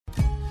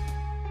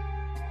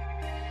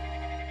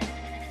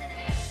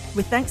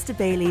With thanks to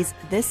Baileys,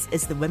 this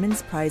is the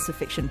Women's Prize for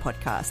Fiction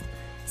podcast,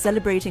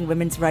 celebrating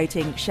women's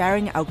writing,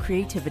 sharing our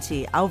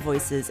creativity, our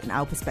voices, and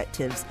our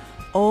perspectives,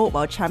 all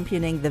while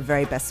championing the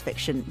very best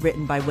fiction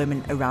written by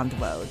women around the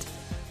world.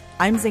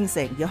 I'm Zing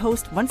Singh, your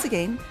host once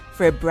again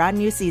for a brand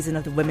new season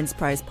of the Women's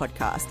Prize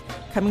podcast,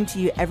 coming to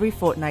you every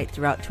fortnight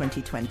throughout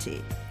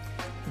 2020.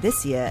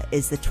 This year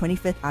is the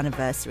 25th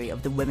anniversary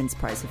of the Women's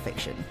Prize for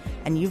Fiction,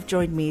 and you've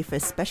joined me for a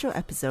special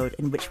episode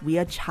in which we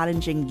are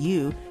challenging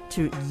you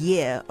to a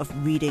year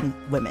of reading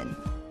women.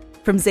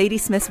 From Zadie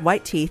Smith's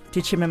White Teeth to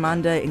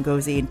Chimamanda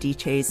Ngozi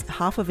Adichie's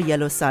Half of a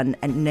Yellow Sun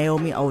and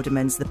Naomi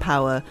Alderman's The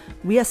Power,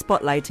 we are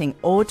spotlighting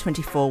all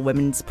 24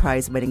 Women's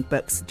Prize-winning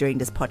books during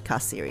this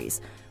podcast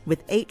series,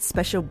 with 8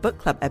 special book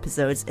club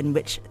episodes in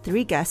which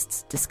 3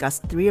 guests discuss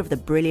 3 of the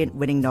brilliant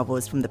winning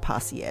novels from the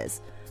past years.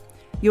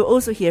 You'll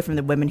also hear from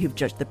the women who've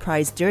judged the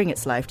prize during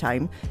its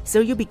lifetime, so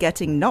you'll be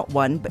getting not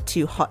 1 but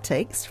 2 hot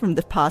takes from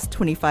the past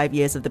 25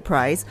 years of the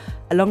prize,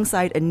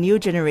 alongside a new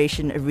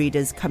generation of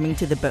readers coming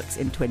to the books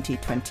in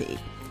 2020.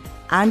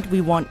 And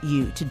we want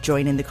you to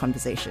join in the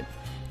conversation.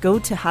 Go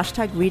to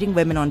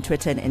 #ReadingWomen on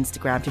Twitter and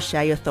Instagram to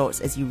share your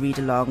thoughts as you read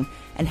along,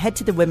 and head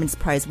to the Women's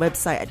Prize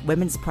website at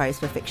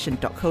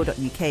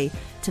womensprizeforfiction.co.uk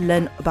to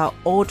learn about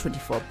all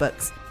 24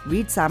 books,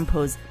 read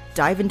samples,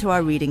 dive into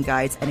our reading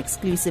guides and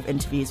exclusive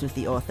interviews with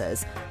the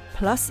authors,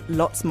 plus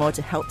lots more to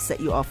help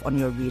set you off on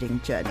your reading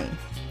journey.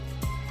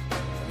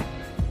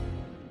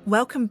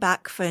 Welcome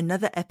back for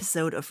another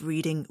episode of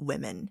Reading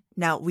Women.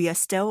 Now, we are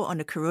still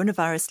on a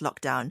coronavirus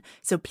lockdown,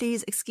 so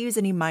please excuse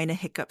any minor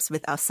hiccups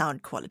with our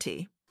sound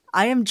quality.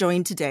 I am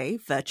joined today,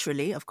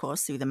 virtually, of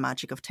course, through the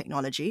magic of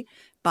technology,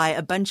 by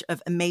a bunch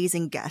of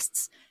amazing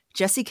guests.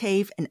 Jessie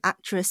Cave, an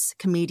actress,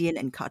 comedian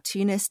and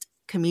cartoonist,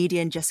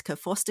 comedian Jessica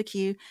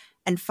Fostekew,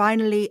 and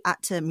finally,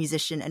 actor,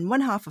 musician, and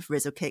one half of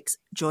Rizzo Kicks,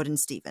 Jordan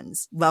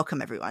Stevens.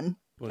 Welcome, everyone.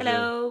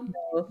 Hello.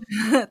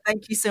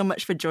 Thank you so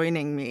much for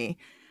joining me.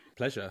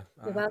 Pleasure.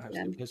 You're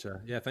welcome.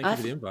 Pleasure. Yeah, thank you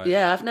for the invite.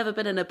 Yeah, I've never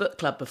been in a book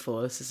club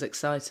before. This is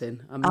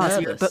exciting. I'm nervous. So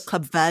you're a book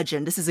club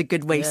virgin. This is a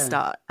good way to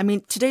start. I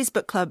mean, today's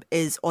book club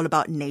is all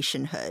about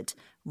nationhood,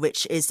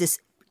 which is this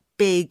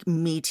big,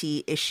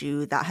 meaty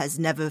issue that has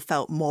never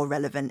felt more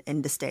relevant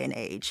in this day and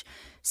age.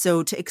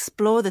 So to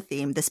explore the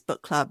theme, this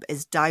book club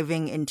is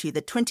diving into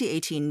the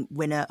 2018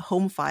 winner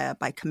Home Fire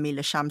by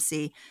Kamila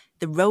Shamsie,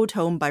 The Road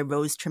Home by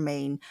Rose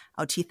Tremaine,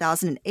 our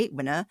 2008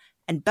 winner,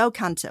 and Bel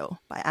Canto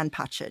by Ann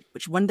Patchett,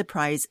 which won the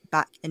prize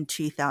back in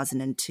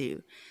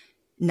 2002.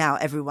 Now,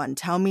 everyone,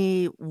 tell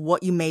me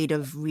what you made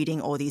of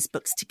reading all these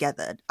books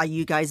together. Are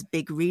you guys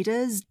big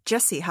readers?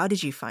 Jessie, how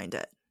did you find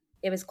it?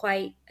 It was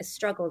quite a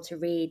struggle to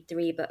read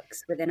 3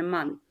 books within a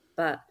month,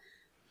 but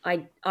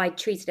I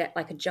treated it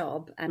like a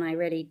job and I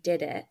really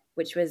did it,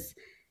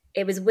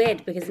 it was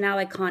weird because now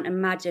I can't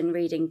imagine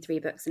reading 3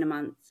 books in a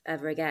month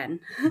ever again.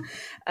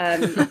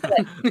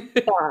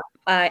 but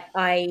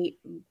I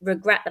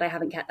regret that I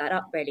haven't kept that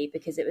up really,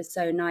 because it was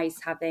so nice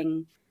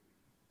having,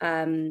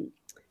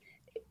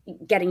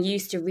 getting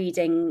used to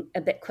reading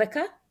a bit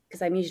quicker,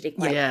 because I'm usually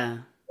quite slow.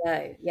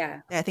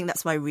 Yeah. I think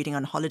that's why reading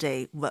on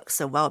holiday works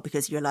so well,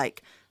 because you're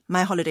like,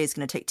 my holiday is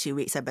going to take 2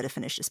 weeks. I better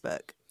finish this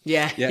book.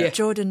 Yeah.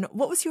 Jordan,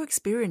 what was your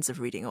experience of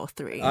reading all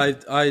 3?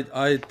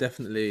 I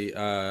definitely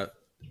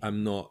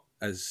I'm not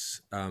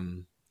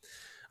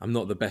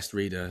the best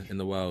reader in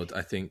the world.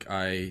 I think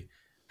I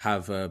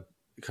have a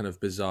kind of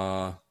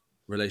bizarre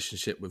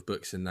relationship with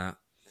books in that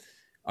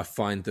I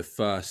find the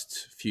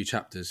first few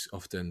chapters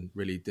often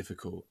really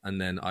difficult,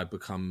 and then I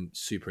become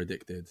super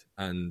addicted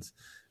and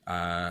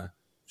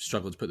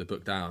struggle to put the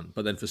book down.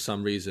 But then for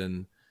some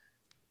reason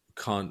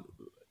can't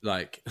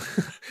that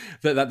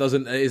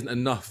isn't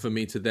enough for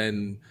me to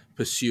then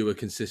pursue a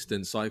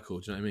consistent cycle.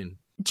 Do you know what I mean?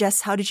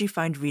 Jess, how did you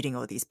find reading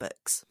all these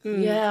books?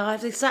 Yeah, I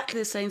have exactly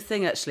the same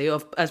thing actually,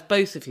 as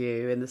both of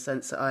you, in the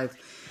sense that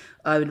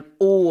I would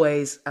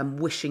always am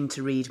wishing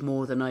to read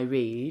more than I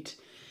read.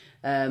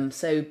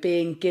 So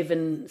being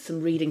given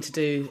some reading to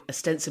do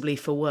ostensibly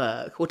for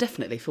work, or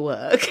definitely for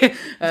work,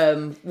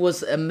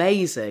 was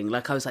amazing.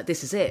 Like I was like,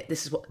 this is it.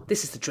 This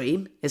is the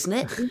dream, isn't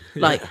it?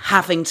 Like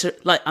having to,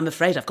 I'm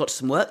afraid I've got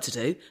some work to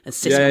do and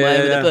sitting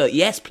away with a book.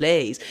 Yes,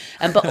 please.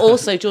 But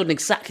also Jordan,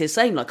 exactly the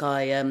same. Like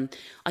I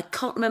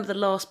can't remember the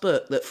last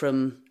book I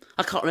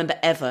can't remember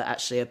ever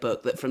actually a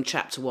book that from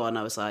chapter 1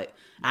 I was like,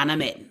 and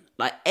I'm in.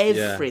 Like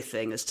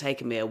everything has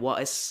taken me a while.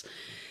 It's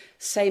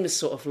same as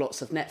sort of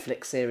lots of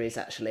Netflix series,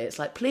 actually. It's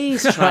like,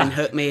 please try and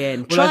hook me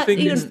in.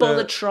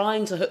 Bother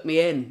trying to hook me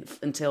in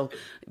until,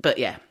 but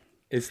yeah.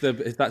 That's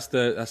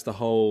the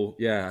whole,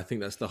 I think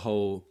that's the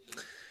whole,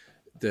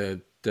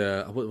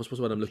 what's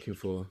what I'm looking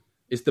for?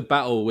 It's the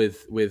battle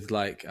with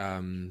like,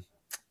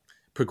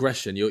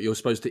 progression. You're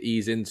supposed to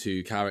ease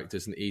into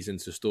characters and ease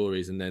into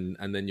stories, and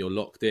then you're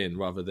locked in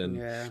rather than,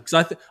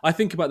 because I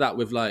think about that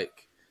with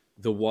like,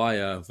 The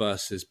Wire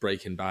versus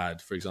Breaking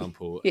Bad, for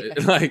example.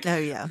 Like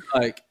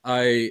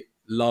I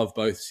love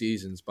both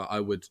seasons, but I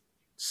would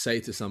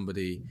say to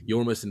somebody, you're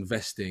almost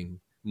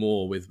investing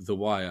more with The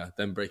Wire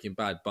than Breaking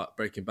Bad, but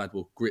Breaking Bad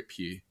will grip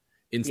you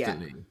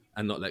instantly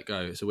and not let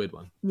go. It's a weird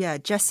one. Yeah,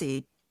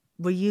 Jessie,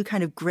 were you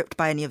kind of gripped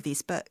by any of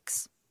these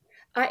books?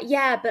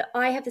 Yeah, but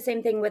I have the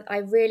same thing with I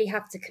really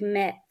have to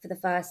commit for the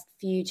first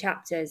few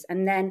chapters.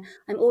 And then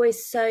I'm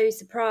always so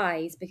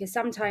surprised because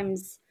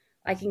sometimes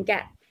I can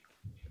get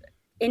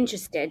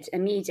interested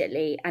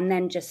immediately and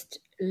then just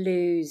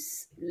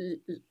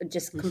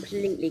just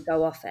completely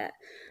go off it.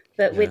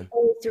 But with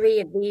all three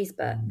of these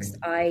books,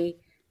 I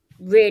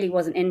really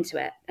wasn't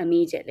into it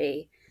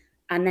immediately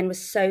and then was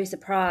so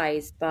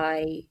surprised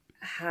by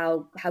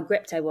how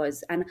gripped I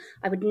was. And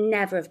I would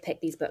never have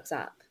picked these books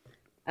up.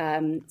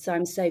 So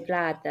I'm so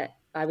glad that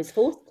I was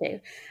forced to.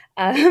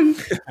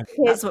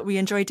 That's what we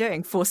enjoy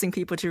doing, forcing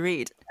people to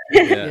read.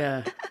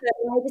 Yeah.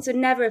 I just would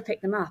never have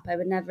picked them up. I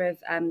would never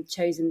have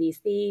chosen these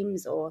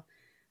themes or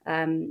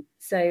and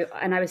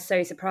I was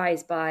so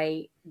surprised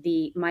by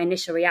my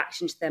initial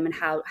reaction to them and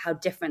how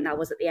different that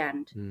was at the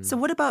end. So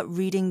what about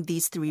reading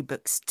these three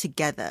books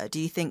together? Do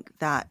you think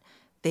that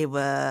they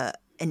were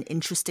an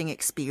interesting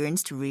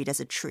experience to read as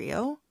a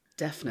trio?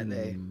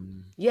 Definitely.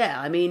 Yeah,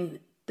 I mean,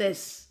 they're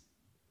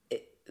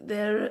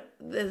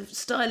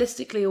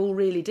stylistically all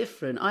really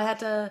different.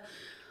 I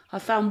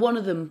found one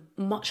of them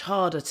much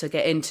harder to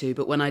get into,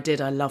 but when I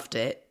did, I loved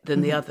it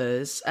than the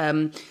others.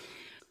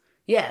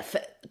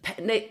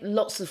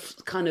 Lots of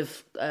kind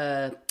of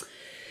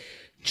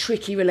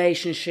tricky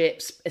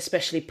relationships,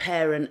 especially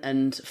parent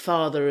and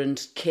father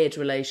and kid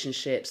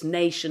relationships,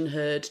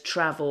 nationhood,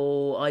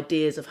 travel,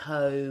 ideas of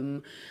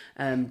home,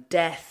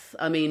 death.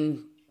 I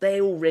mean,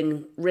 they all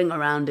ring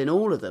around in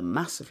all of them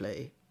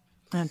massively.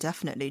 Oh,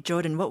 definitely.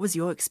 Jordan, what was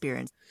your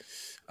experience?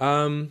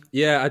 I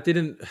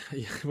didn't.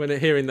 When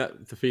hearing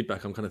the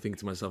feedback, I'm kind of thinking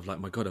to myself, like,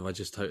 my God, have I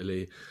just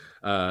totally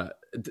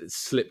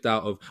slipped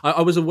out of?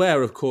 I was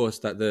aware, of course,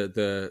 that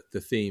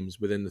the themes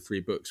within the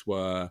three books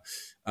were,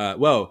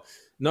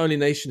 not only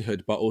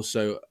nationhood, but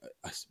also,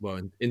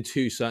 in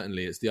two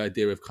certainly, it's the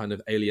idea of kind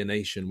of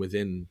alienation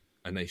within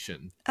a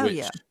nation.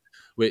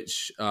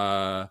 Which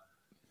I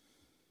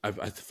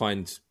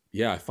find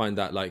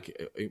that like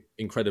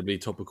incredibly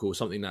topical.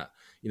 Something that,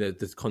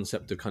 the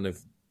concept of kind of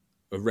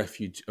a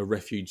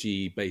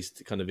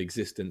refugee-based kind of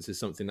existence is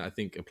something that I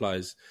think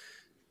applies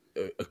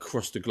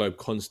across the globe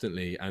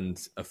constantly and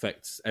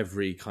affects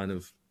every kind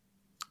of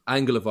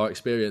angle of our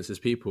experience as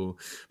people.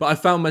 But I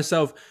found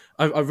myself,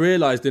 I've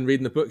realised in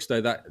reading the books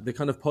though that the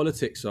kind of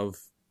politics of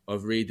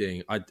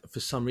reading, for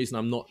some reason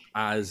I'm not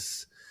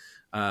as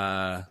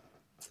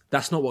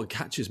that's not what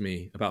catches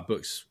me about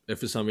books.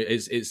 For some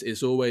reason,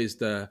 it's always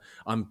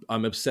I'm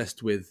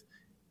obsessed with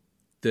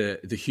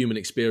the human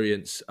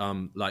experience,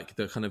 like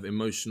the kind of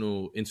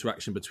emotional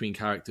interaction between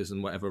characters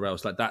and whatever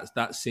else. Like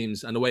that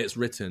seems, and the way it's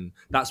written,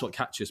 that's what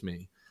catches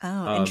me.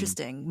 Oh,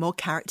 interesting. More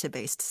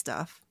character-based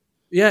stuff.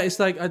 Yeah, it's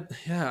like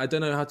I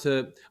don't know how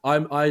to.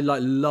 I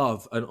like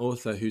love an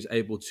author who's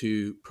able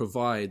to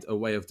provide a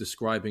way of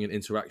describing an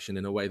interaction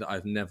in a way that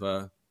I've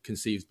never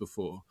conceived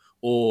before,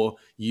 or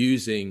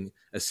using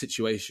a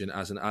situation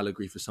as an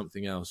allegory for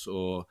something else,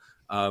 or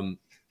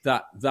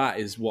that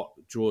is what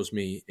draws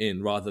me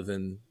in, rather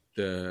than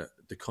the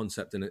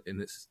concept in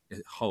its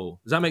whole.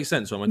 Does that make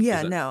sense?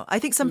 No. I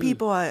think some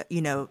people are,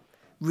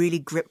 really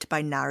gripped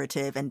by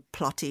narrative and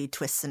plotty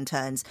twists and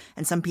turns,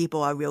 and some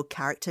people are real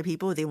character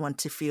people. They want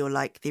to feel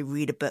like they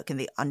read a book and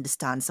they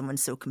understand someone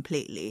so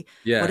completely.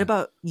 Yeah. What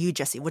about you,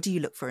 Jessie? What do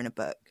you look for in a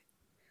book?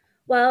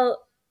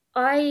 Well,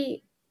 I'm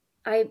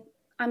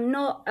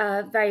not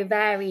a very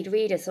varied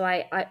reader, so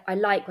I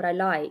like what I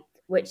like,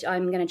 which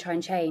I'm going to try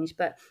and change,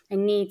 but I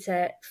need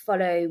to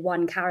follow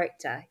one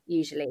character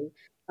usually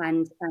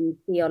and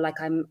feel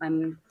like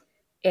I'm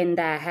in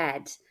their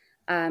head.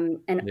 All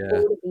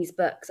of these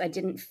books, I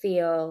didn't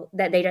feel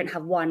that they don't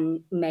have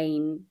one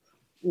main,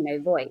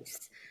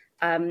 voice.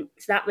 So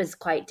that was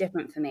quite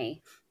different for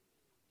me.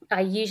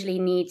 I usually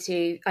need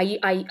to,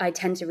 I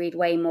tend to read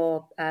way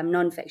more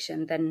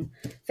nonfiction than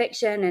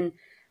fiction.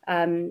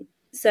 And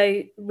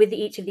so with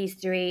each of these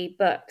three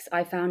books,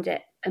 I found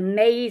it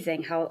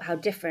amazing how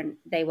different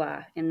they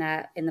were in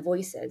the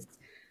voices.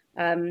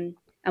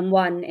 And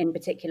one in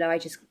particular, I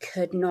just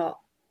could not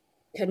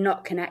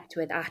connect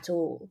with at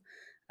all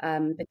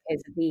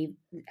because of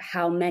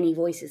how many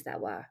voices there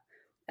were.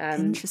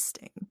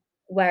 Interesting.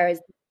 Whereas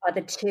the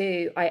other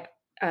two,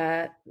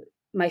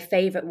 my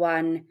favorite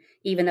one,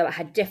 even though it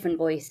had different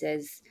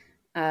voices,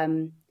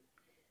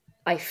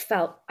 I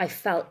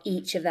felt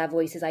each of their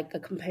voices. I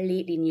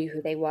completely knew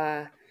who they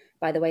were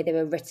by the way they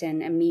were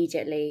written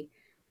immediately,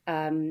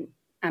 and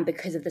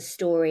because of the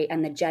story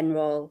and the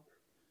general,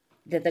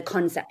 the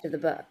concept of the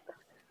book.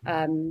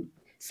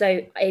 So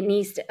it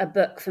needs a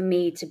book for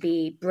me to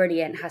be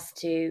brilliant has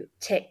to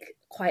tick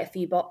quite a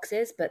few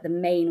boxes, but the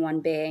main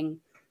one being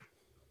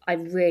I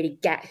really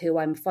get who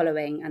I'm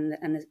following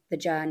and the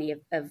journey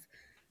of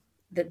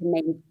the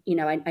main.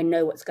 I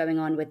know what's going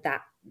on with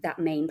that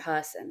main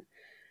person.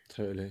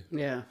 Totally.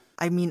 Yeah.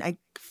 I mean, I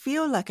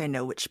feel like I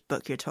know which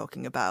book you're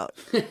talking about,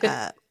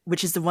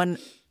 which is the one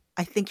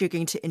I think you're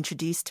going to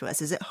introduce to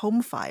us. Is it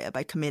Home Fire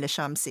by Kamila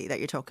Shamsie that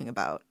you're talking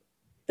about?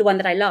 The one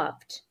that I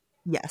loved?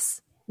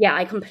 Yes. Yeah,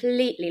 I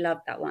completely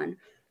loved that one.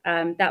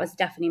 That was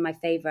definitely my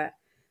favorite.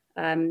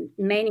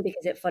 mainly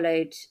because it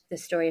followed the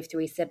story of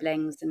three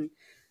siblings, and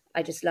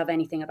I just love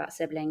anything about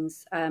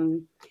siblings.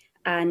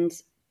 And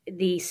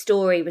the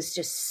story was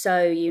just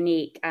so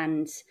unique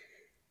and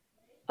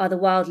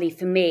otherworldly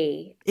for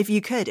me. If you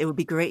could, it would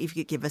be great if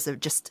you could give us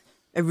just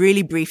a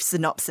really brief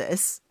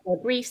synopsis. A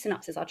brief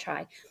synopsis, I'll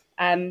try.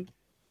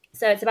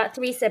 So it's about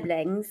three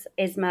siblings,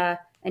 Isma,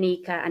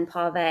 Anika, and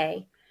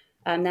Parvez.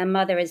 Their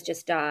mother has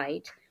just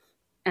died,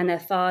 and their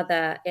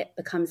father, it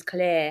becomes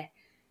clear,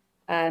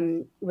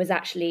 was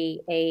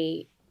actually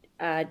a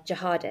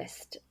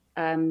jihadist.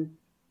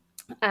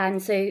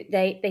 And so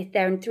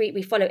they're in three.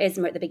 We follow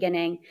Isma at the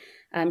beginning.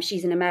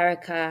 She's in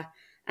America,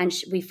 and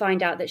we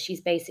find out that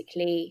she's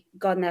basically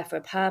gone there for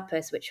a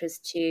purpose, which was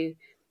to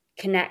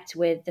connect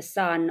with the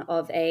son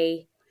of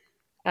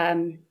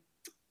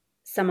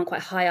someone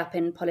quite high up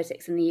in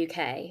politics in the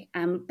UK.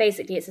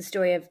 Basically, it's a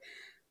story of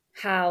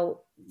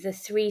how the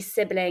three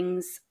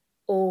siblings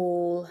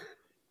all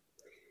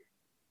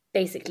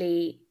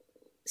basically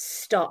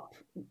stop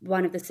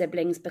one of the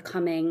siblings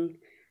becoming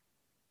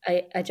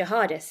a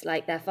jihadist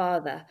like their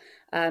father,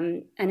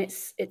 and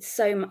it's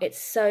so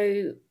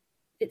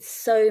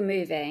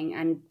moving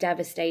and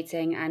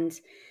devastating, and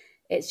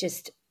it's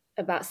just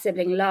about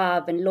sibling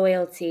love and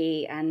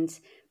loyalty and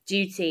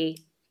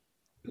duty,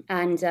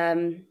 and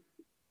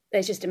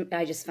I just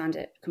found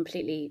it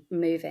completely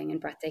moving and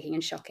breathtaking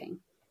and shocking.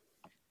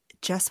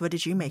 Jess, what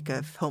did you make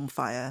of Home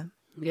Fire?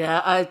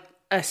 Yeah,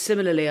 I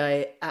similarly,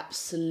 I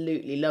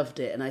absolutely loved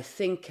it, and I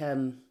think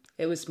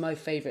it was my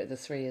favourite of the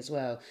three as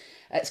well.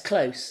 It's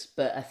close,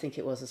 but I think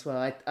it was as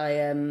well.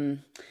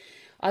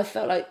 I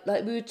felt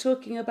like we were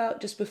talking about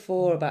just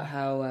before about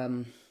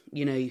how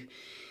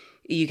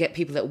you get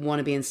people that want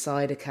to be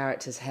inside a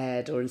character's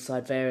head or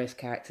inside various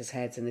characters'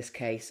 heads in this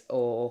case,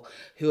 or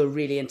who are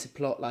really into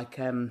plot, like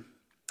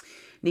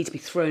need to be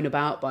thrown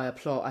about by a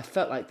plot. I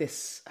felt like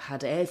this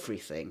had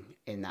everything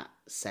in that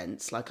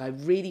sense. Like I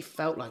really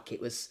felt like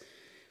it was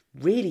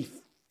really,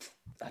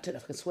 I don't know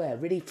if I can swear,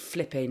 really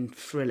flipping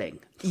thrilling.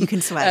 You can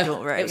swear,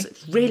 don't worry. It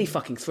was really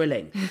fucking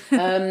thrilling.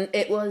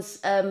 It was,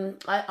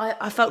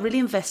 I felt really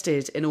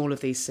invested in all of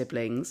these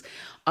siblings,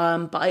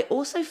 but I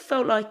also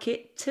felt like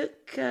it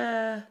took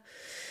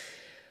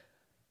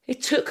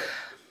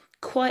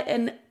quite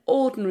an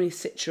ordinary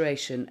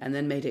situation and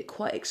then made it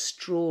quite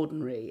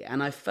extraordinary.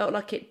 And I felt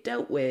like it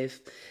dealt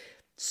with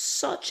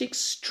such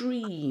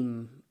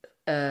extreme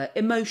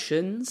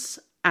emotions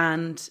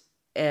and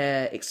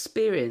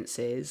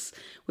experiences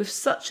with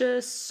such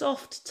a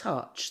soft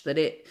touch that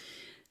it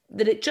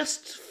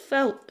just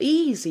felt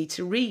easy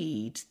to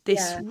read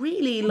this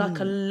really like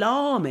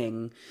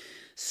alarming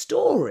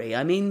story.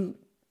 I mean,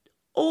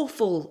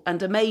 awful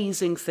and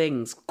amazing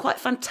things, quite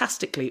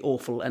fantastically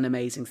awful and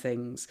amazing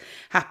things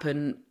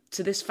happen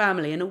to this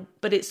family,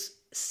 but it's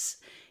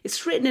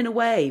written in a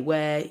way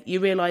where you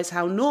realise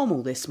how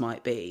normal this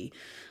might be.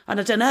 And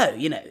I don't know,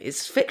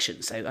 it's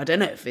fiction, so I don't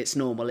know if it's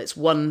normal. It's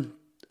one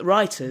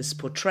writer's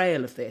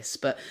portrayal of this,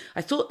 but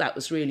I thought that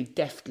was really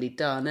deftly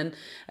done.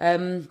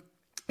 And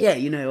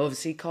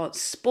obviously can't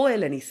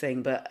spoil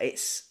anything, but it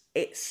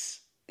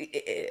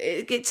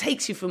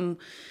takes you from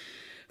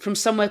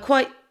somewhere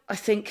quite, I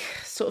think,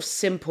 sort of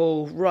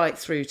simple right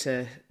through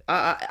to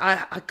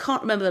I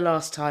can't remember the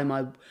last time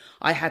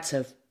I had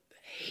to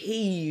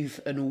heave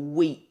and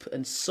weep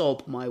and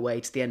sob my way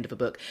to the end of a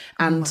book.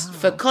 And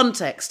for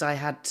context,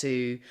 I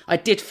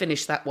did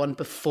finish that one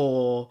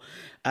before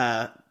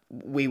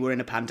we were in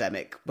a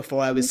pandemic,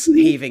 before I was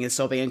heaving and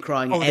sobbing and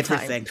crying at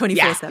everything.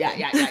 24/7.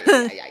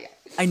 Yeah.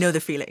 I know the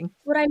feeling.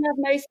 What I love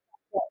most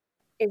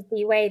is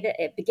the way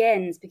that it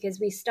begins, because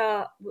we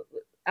start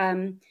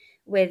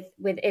with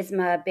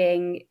Isma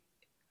being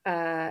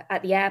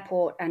at the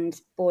airport and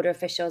border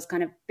officials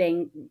kind of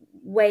being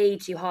way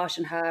too harsh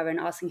on her and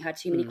asking her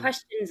too many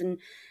questions,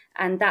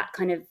 and that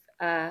kind of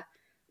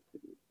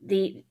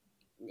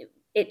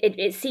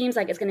it seems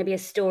like it's going to be a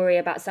story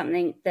about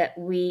something that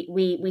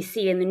we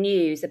see in the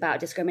news about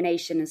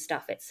discrimination and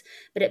stuff.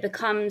 But it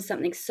becomes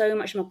something so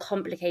much more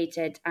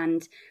complicated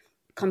and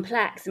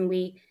complex, and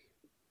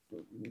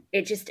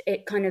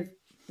it kind of,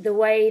 the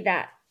way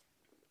that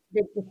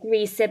the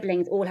three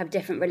siblings all have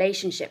different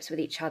relationships with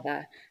each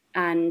other.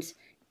 And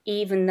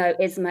even though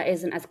Isma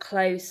isn't as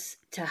close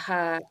to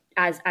her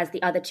as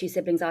the other two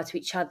siblings are to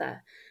each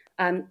other,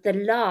 the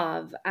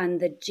love and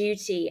the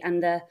duty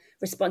and the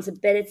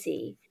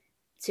responsibility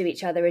to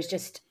each other it's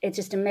just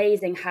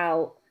amazing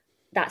how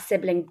that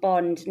sibling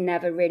bond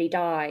never really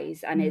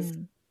dies and is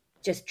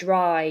just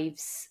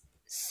drives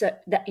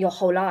that your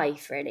whole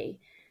life, really.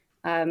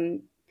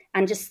 And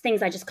just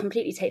things I just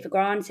completely take for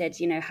granted,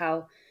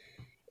 how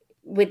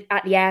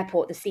at the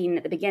airport, the scene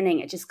at the beginning,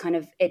 it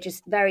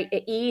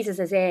eases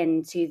us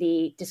into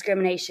the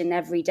discrimination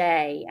every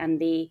day, and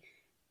the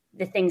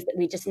things that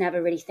we just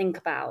never really think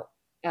about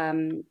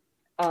are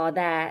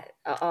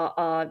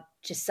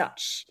just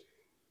such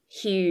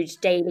huge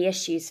daily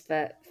issues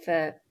for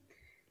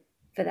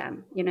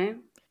them,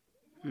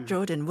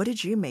 Jordan, what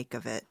did you make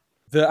of it?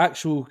 The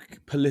actual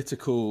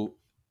political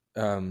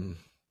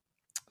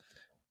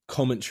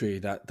commentary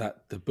that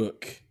the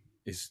book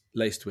is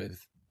laced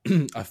with,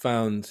 I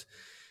found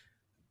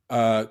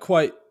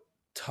quite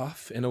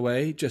tough in a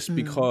way, just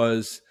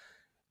because.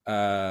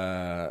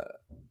 I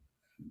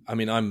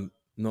mean, I'm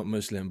not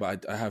Muslim,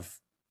 but I have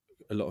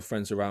a lot of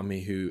friends around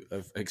me who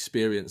have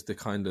experienced the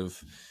kind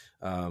of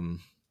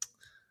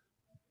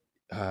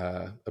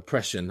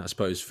oppression, I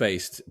suppose,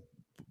 faced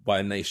by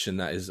a nation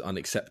that is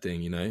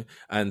unaccepting, you know.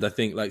 And I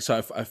think, like,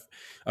 so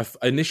I've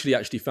initially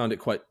actually found it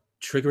quite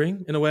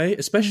triggering in a way,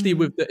 especially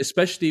with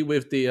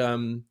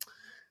the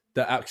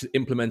actual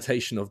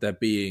implementation of there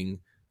being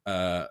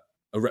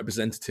a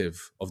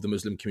representative of the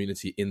Muslim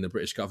community in the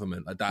British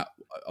government. Like that,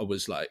 I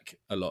was like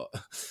a lot.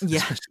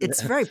 Yeah,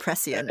 it's very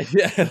prescient.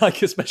 Yeah,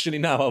 like especially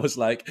now, I was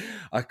like,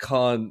 I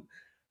can't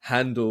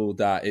handle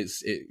that.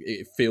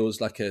 It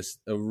feels like a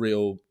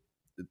real,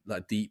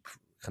 like, deep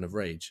kind of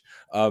rage.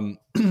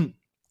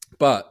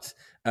 But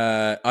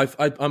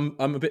I'm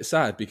a bit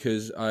sad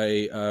because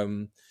I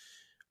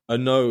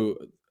know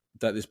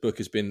that this book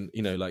has been,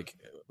 you know, like,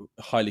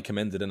 highly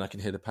commended, and I can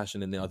hear the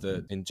passion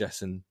in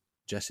Jess and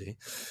Jessie.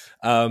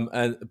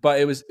 But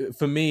it was,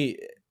 for me,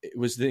 it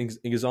was the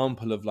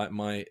example of like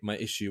my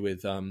issue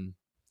with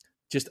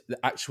just the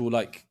actual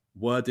like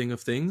wording of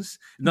things.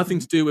 Nothing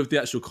to do with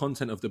the actual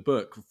content of the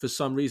book. For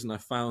some reason, I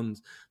found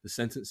the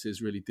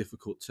sentences really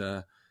difficult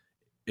to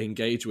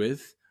engage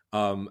with,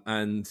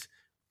 and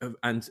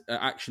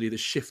actually the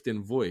shift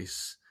in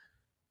voice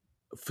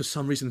for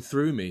some reason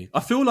threw me. I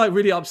feel like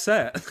really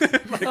upset.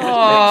 Like,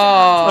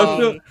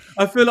 I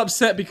feel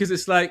upset because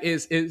it's like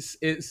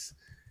it's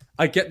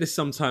I get this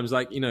sometimes,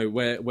 like, you know,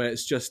 where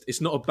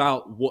it's not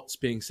about what's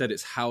being said,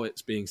 it's how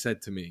it's being said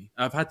to me.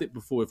 I've had it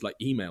before with like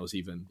emails,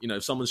 even, you know,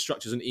 if someone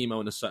structures an email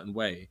in a certain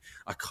way,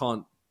 I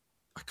can't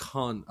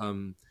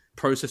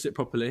process it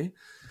properly.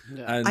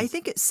 Yeah. And I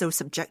think it's so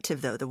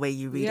subjective, though, the way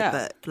you read a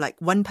book. Like,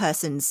 one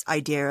person's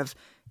idea of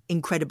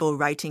incredible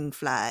writing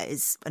flair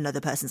is another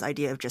person's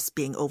idea of just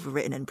being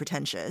overwritten and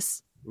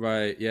pretentious.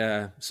 Right.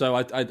 Yeah. So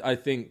I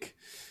think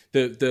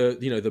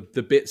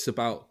the bits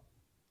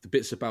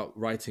about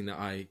writing that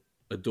I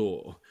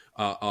adore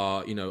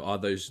are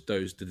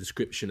the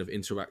description of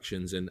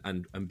interactions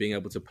and being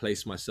able to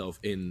place myself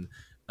in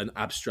an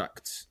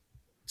abstract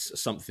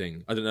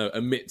something, I don't know,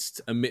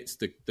 amidst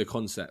the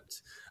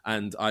concept,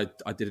 and I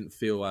didn't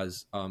feel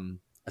as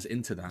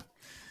into that.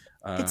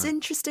 It's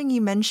interesting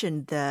you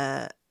mentioned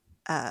the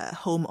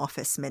Home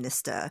Office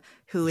minister,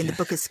 who in the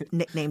book is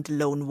nicknamed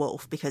Lone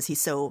Wolf because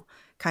he's so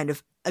kind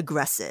of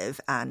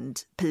aggressive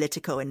and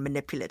political and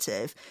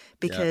manipulative.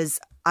 Because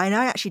I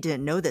actually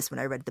didn't know this when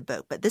I read the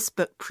book, but this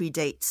book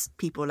predates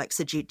people like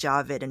Sajid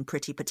Javid and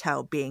Priti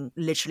Patel being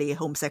literally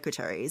home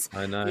secretaries.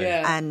 I know.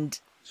 Yeah. And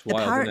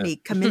Wild, apparently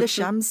Camilla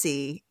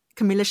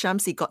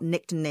Shamsi got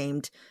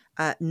nicknamed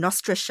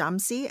Nostra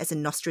Shamsi, as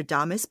in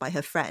Nostradamus, by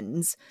her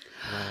friends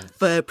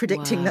for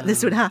predicting that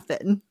this would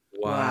happen.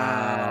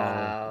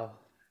 Wow.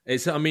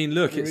 It's, I mean,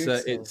 look, Brutal.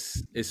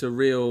 it's a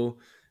real,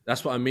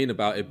 that's what I mean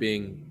about it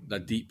being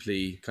like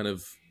deeply kind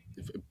of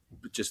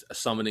just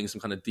summoning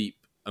some kind of deep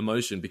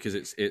emotion, because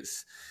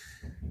it's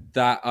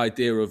that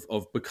idea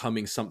of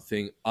becoming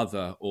something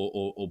other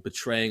or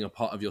betraying a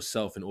part of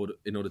yourself in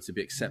order to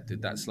be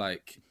accepted. That's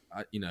like,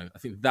 I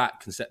think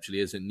that conceptually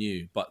isn't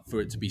new, but for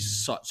it to be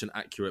such an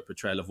accurate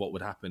portrayal of what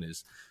would happen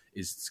is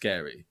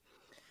scary.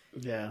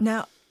 Yeah.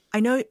 Now, I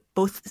know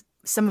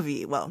some of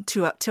you, well,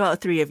 two out of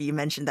three of you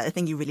mentioned that the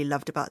thing you really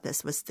loved about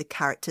this was the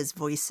characters'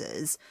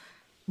 voices.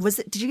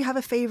 Did you have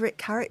a favourite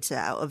character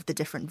out of the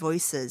different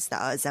voices that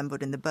are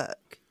assembled in the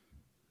book?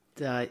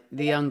 The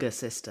younger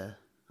sister,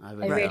 I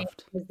really really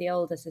loved. was the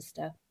older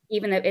sister.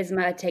 Even though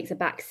Isma takes a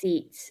back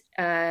seat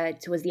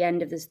towards the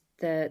end of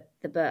the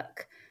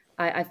book,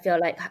 I feel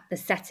like the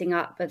setting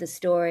up of the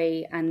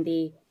story and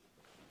the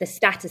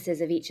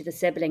statuses of each of the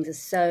siblings are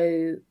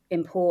so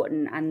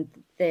important, and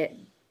the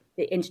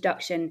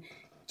introduction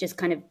just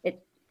kind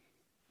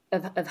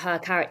of her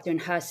character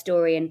and her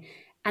story,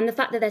 and the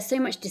fact that there's so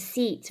much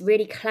deceit,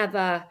 really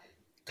clever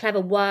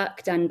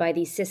work done by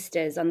these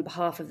sisters on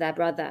behalf of their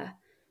brother.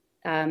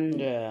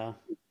 I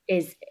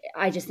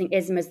just think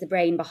Isma's the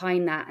brain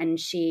behind that, and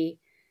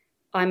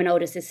I'm an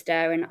older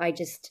sister, and I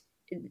just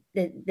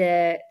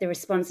the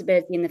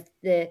responsibility and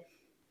the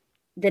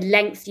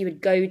lengths you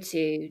would go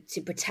to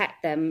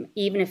protect them,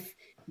 even if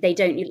they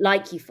don't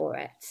like you for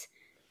it,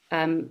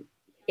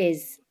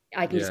 is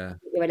I can just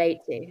relate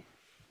to.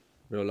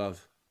 Real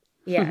love.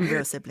 Yeah.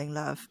 Real sibling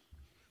love.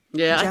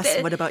 Yeah.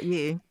 Jess, what about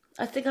you?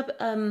 I think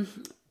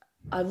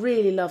I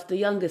really loved the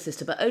younger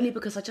sister, but only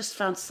because I just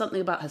found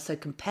something about her so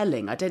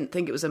compelling. I didn't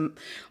think it was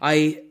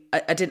I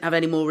didn't have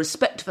any more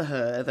respect for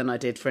her than I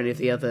did for any of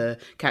the other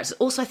characters.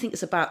 Also, I think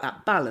it's about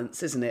that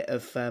balance, isn't it?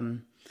 Of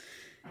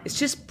it's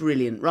just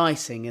brilliant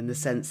writing in the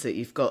sense that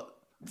you've got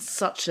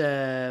such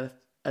a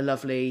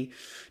lovely,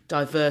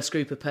 diverse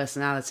group of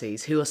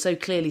personalities who are so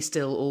clearly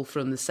still all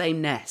from the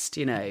same nest,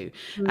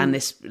 and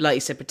this, like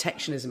you said,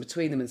 protectionism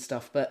between them and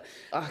stuff. But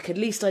I could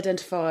at least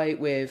identify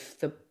with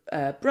the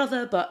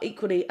brother, but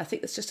equally, I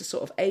think it's just a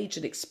sort of age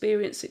and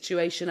experience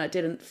situation. I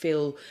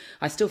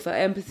still felt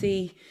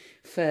empathy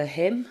for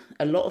him,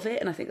 a lot of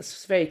it, and I think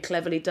it's very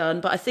cleverly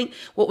done. But I think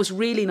what was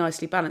really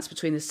nicely balanced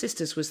between the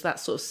sisters was that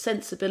sort of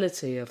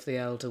sensibility of the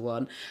elder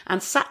one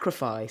and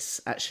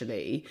sacrifice,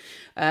 actually.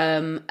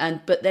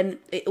 But then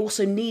it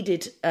also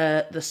needed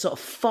the sort of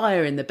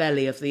fire in the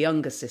belly of the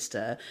younger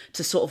sister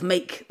to sort of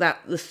make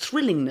the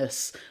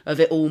thrillingness of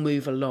it all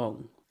move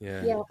along.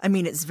 Yeah. I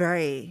mean, it's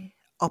very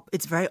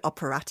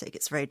operatic.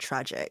 It's very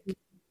tragic.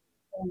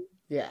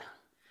 Yeah.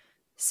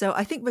 So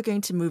I think we're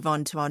going to move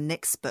on to our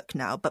next book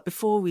now. But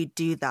before we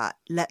do that,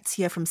 let's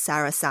hear from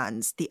Sarah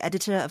Sands, the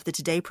editor of the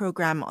Today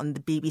programme on the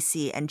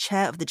BBC and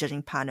chair of the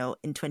judging panel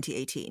in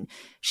 2018.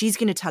 She's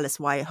going to tell us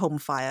why Home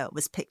Fire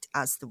was picked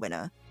as the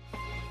winner.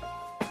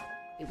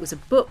 It was a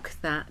book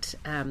that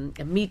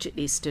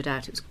immediately stood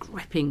out. It was a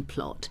gripping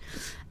plot.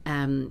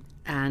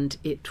 And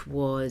it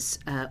was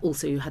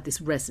also had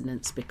this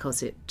resonance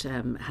because it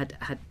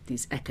had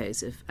these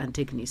echoes of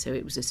Antigone. So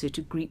it was a sort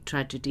of Greek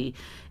tragedy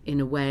in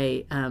a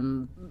way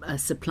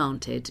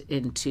supplanted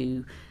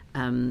into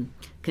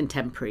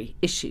contemporary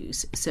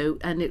issues. So,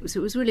 and it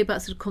was really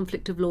about sort of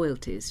conflict of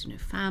loyalties,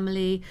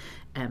 family,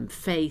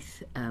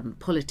 faith,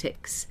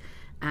 politics.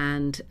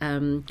 And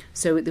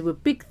so there were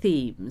big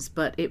themes,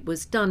 but it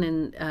was done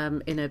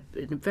in a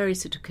very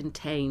sort of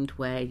contained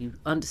way. You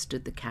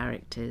understood the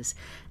characters,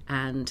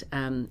 and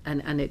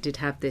it did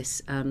have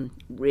this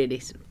really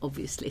sort of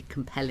obviously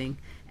compelling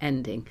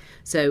ending.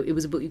 So it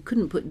was a book you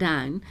couldn't put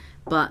down,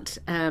 but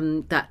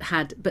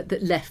that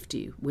left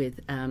you with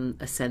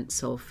a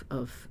sense of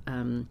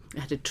it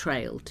had a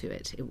trail to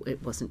it.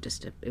 It wasn't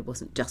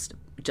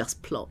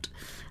just plot.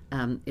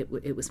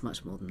 It was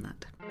much more than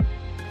that.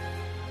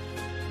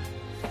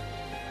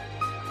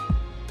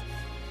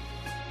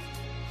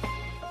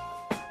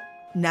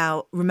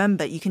 Now,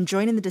 remember, you can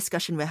join in the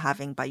discussion we're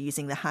having by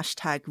using the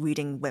hashtag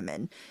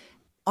 #ReadingWomen.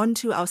 On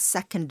to our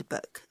second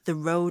book, The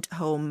Road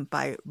Home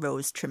by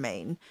Rose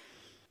Tremaine.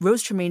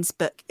 Rose Tremaine's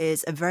book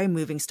is a very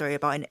moving story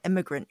about an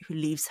immigrant who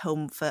leaves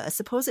home for a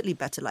supposedly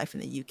better life in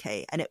the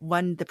UK, and it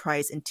won the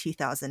prize in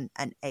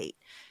 2008.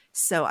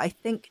 So I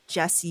think,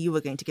 Jess, you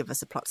were going to give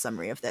us a plot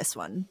summary of this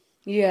one.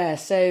 Yeah,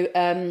 so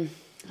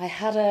I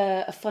had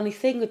a funny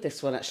thing with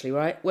this one, actually,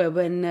 right? Where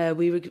when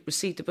we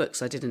received the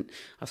books, I thought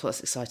that's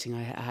exciting.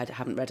 I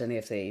haven't read any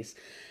of these.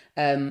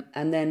 And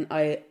then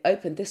I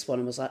opened this one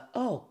and was like,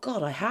 oh,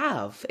 God, I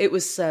have. It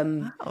was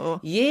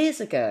years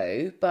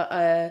ago, but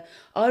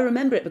I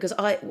remember it because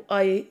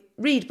I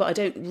read, but I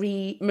don't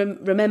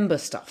remember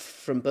stuff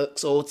from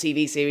books or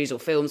TV series or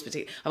films.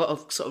 Particularly, I've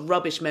got a sort of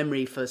rubbish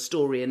memory for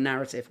story and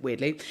narrative,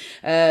 weirdly.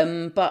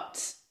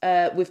 But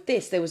with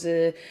this, there was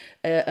a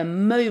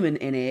moment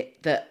in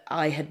it that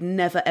I had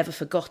never ever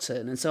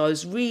forgotten, and so I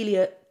was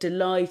really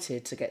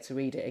delighted to get to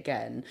read it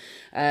again.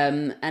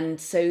 And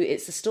so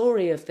it's the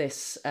story of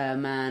this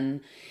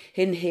man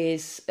in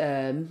his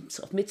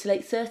sort of mid to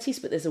late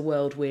 30s, but there's a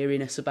world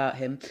weariness about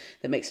him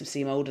that makes him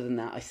seem older than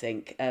that, I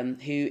think,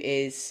 who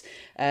is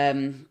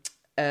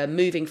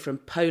moving from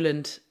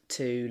Poland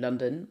to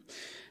London,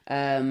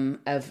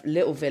 a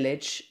little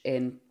village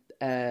in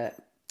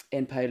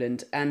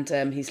Poland,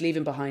 and he's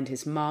leaving behind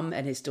his mum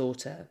and his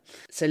daughter.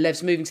 So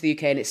Lev's moving to the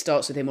UK, and it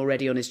starts with him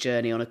already on his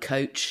journey on a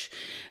coach.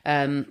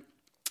 And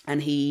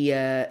he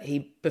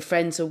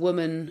befriends a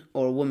woman,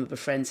 or a woman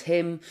befriends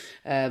him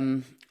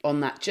on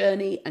that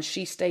journey, and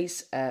she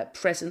stays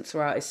present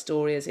throughout his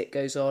story as it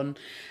goes on.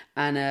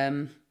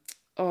 And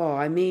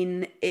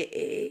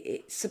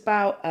it's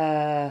about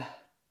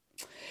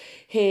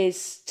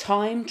his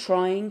time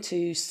trying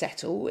to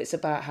settle. It's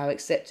about how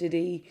accepted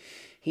he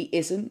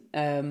isn't.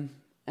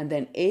 And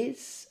then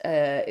is.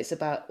 It's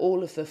about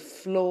all of the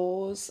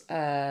flaws.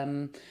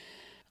 So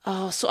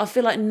I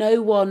feel like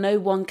no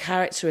one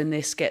character in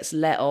this gets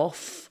let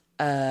off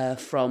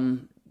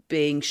from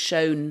being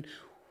shown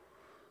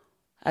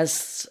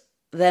as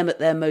them at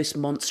their most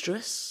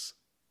monstrous,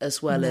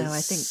 as well as... No,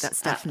 I think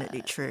that's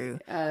definitely true.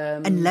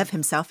 And Lev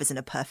himself isn't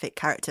a perfect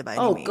character by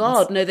any means. Oh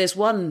God, no! There's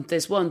one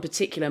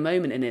particular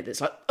moment in it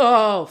that's like,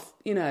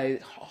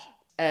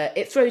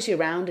 it throws you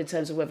around in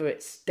terms of whether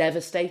it's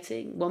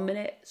devastating 1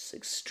 minute, it's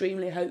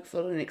extremely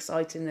hopeful and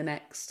exciting the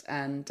next.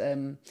 And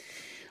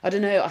I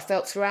don't know, I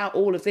felt throughout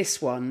all of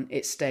this one,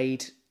 it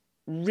stayed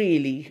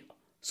really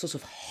sort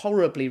of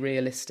horribly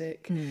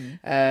realistic.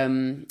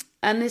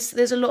 And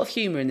there's a lot of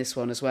humour in this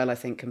one as well, I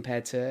think,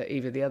 compared to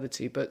either the other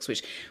two books,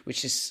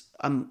 which is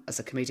I'm, as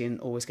a comedian,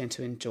 always going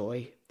to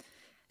enjoy.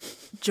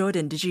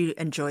 Jordan, did you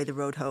enjoy The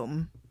Road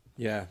Home?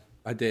 Yeah,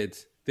 I did.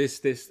 This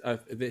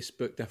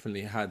book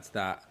definitely had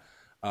that...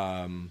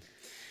 I'm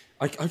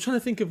trying to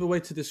think of a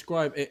way to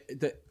describe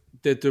it.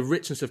 The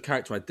richness of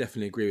character, I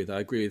definitely agree with. I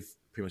agree with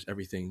pretty much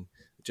everything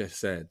Jess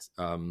said.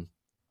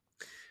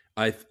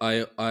 I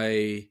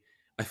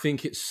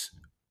think it's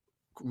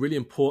really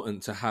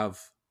important to have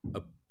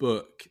a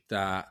book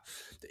that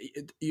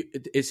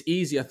it's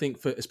easy. I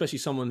think for especially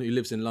someone who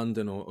lives in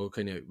London or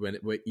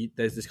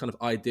there's this kind of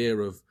idea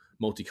of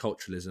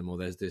multiculturalism, or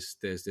there's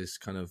this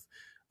kind of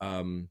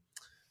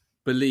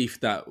belief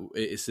that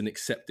it's an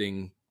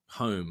accepting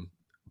home.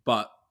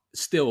 But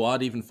still,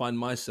 I'd even find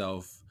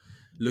myself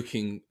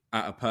looking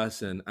at a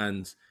person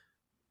and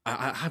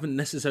I haven't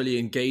necessarily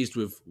engaged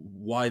with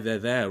why they're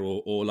there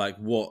or like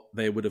what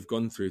they would have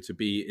gone through to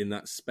be in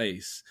that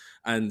space,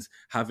 and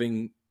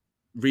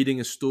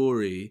reading a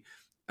story,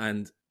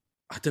 and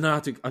I don't know how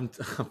to. I'm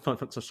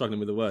struggling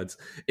with the words.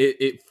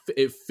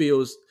 It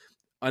feels.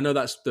 I know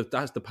that's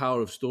the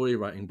power of story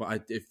writing,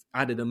 but it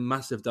added a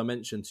massive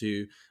dimension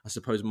to, I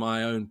suppose,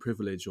 my own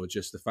privilege, or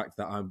just the fact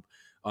that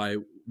I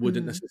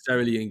wouldn't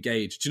necessarily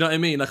engage. Do you know what I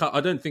mean? Like,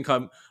 I don't think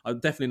I'm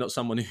definitely not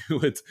someone who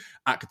would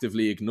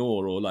actively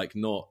ignore or like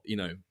not, you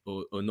know,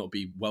 or not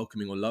be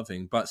welcoming or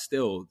loving. But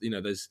still, you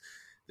know,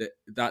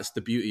 that's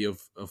the beauty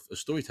of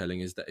storytelling,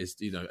 is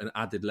you know, an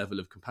added level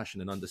of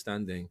compassion and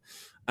understanding.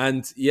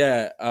 And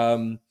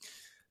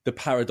the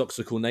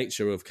paradoxical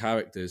nature of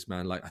characters,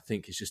 man, like I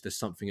think it's just, there's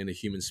something in the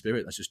human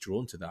spirit that's just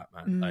drawn to that,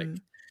 man. Like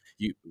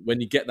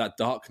when you get that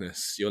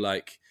darkness, you're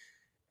like,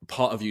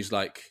 part of you's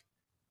like,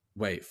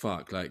 wait,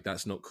 fuck, like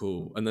that's not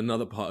cool. And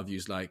another part of you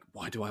is like,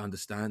 why do I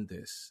understand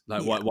this?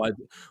 Like, why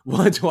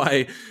do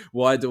I?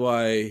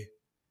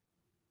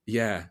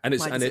 Yeah, and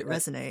why does it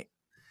resonate?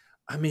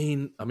 I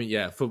mean,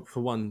 yeah. For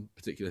one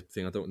particular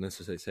thing, I don't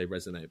necessarily say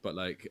resonate, but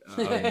like,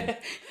 I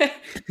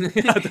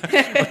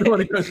don't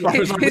want to go as far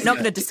as we're not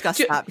going to discuss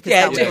that because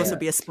that would also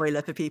be a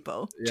spoiler for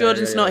people.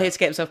 Jordan's not here to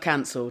get himself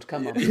cancelled.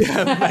 Come on. Mate,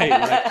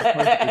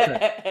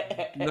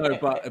 no,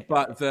 but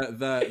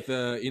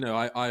the you know,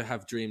 I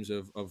have dreams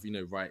of you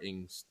know,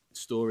 writing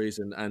stories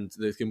and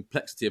the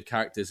complexity of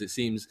characters. It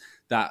seems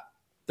that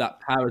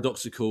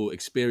paradoxical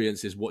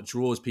experience is what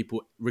draws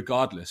people,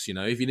 regardless. You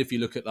know, even if you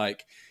look at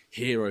like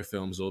hero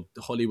films or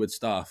Hollywood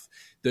stuff,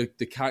 the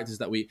characters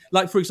that we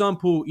like, for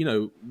example, you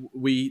know,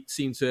 we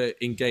seem to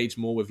engage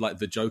more with like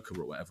the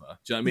Joker or whatever.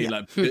 Do you know what I mean?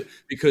 Like,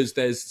 because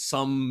there's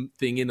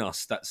something in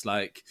us that's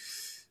like,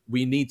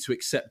 we need to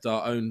accept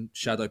our own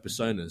shadow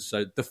personas.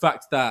 So the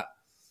fact that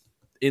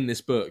in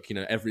this book, you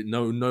know,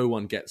 no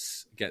one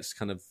gets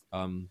kind of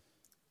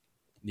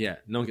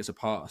no one gets a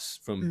pass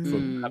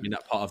from having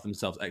that part of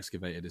themselves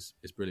excavated is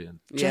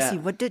brilliant. Jessie,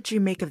 what did you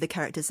make of the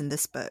characters in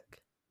this book?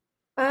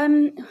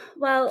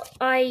 Well,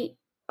 I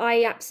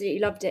absolutely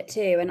loved it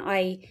too, and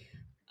I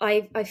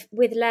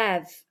with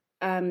Lev,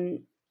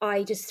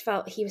 I just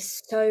felt he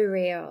was so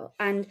real.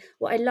 And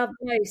what I love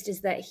most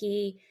is that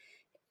he's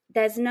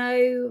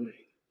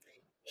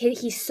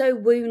so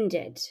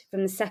wounded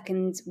from the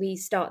second we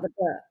start the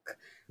book,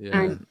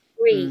 and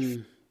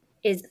grief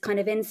is kind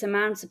of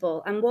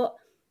insurmountable. And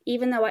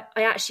even though I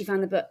actually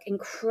found the book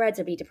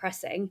incredibly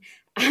depressing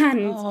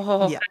and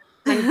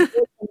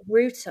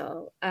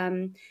brutal,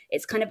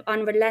 it's kind of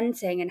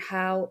unrelenting, and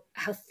how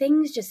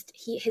things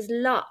his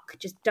luck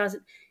just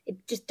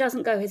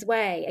doesn't go his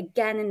way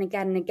again and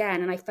again and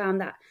again. And I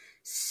found that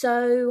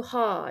so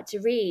hard to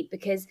read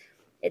because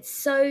it's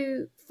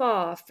so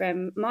far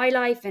from my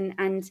life,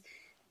 and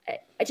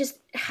just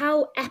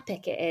how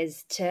epic it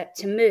is to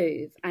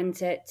move and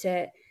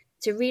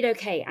to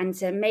relocate and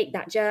to make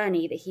that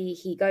journey that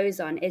he goes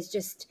on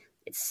it's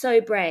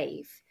so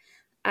brave.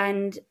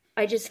 And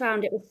I just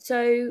found it was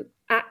so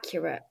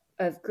accurate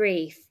of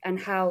grief and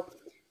how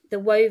the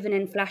woven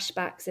in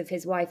flashbacks of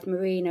his wife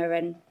Marina,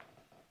 and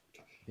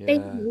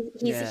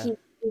he's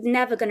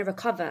never going to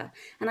recover.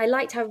 And I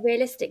liked how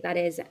realistic that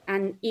is.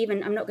 And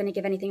even, I'm not going to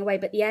give anything away,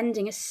 but the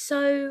ending is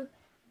so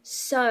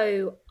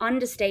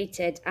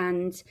understated,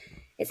 and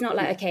it's not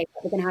like, okay,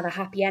 we're going to have a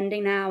happy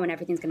ending now and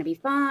everything's going to be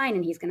fine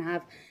and he's going to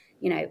have,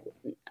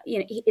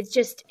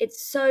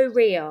 it's so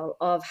real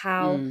of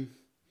how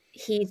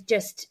he's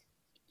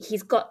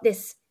got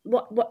this.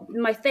 What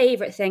my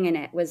favorite thing in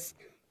it was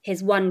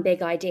his one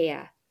big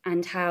idea,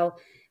 and how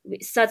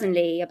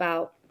suddenly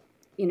about,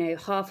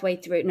 halfway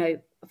through, no,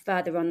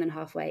 further on than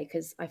halfway,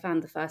 because I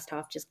found the first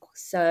half just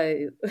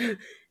so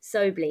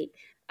bleak.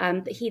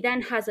 But he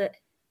then has a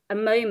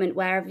moment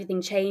where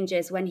everything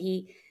changes when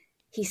he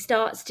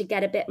starts to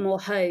get a bit more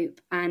hope,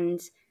 and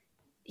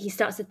he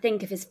starts to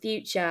think of his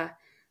future.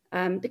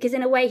 Because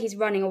in a way he's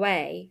running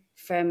away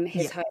from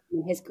his home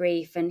and his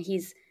grief, and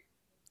he's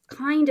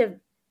kind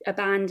of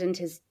abandoned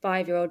his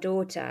 5-year-old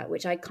daughter,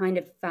 which I kind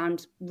of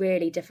found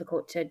really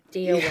difficult to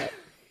deal with.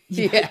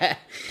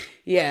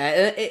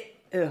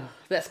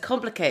 That's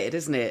complicated,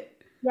 isn't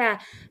it? Yeah,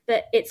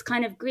 but it's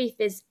kind of grief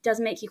does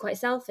make you quite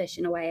selfish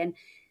in a way, and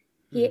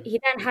he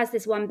then has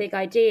this one big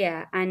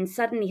idea, and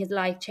suddenly his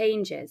life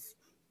changes.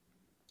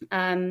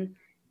 And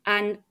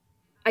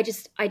I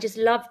just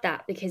love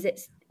that, because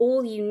it's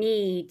all you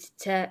need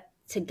to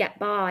get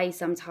by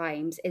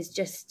sometimes is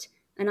just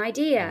an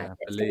idea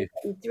that's going to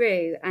get you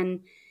through.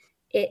 And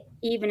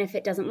even if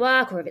it doesn't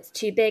work, or if it's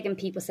too big and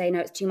people say, no,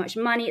 it's too much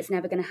money, it's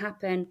never going to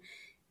happen,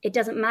 it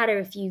doesn't matter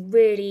if you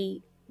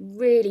really,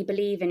 really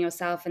believe in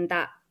yourself and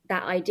that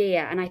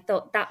idea. And I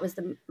thought that was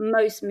the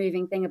most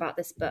moving thing about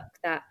this book,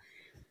 that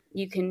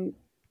you can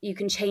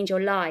change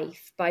your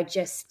life by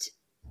just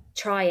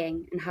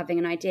trying and having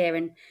an idea.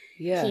 And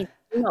he's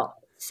not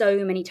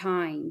so many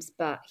times,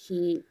 but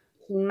he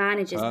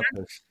manages.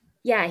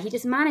 He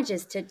just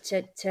manages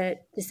to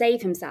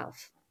save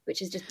himself,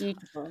 which is just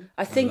beautiful.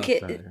 I think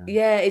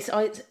it's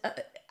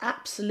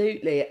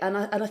Absolutely, and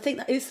I think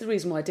that is the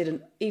reason why I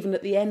didn't, even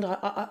at the end,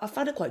 I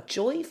found it quite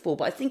joyful,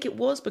 but I think it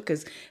was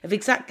because of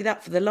exactly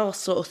that. For the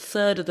last sort of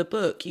third of the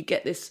book, you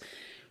get this,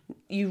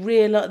 you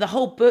realise the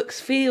whole book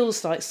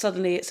feels like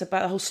suddenly it's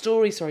about, the whole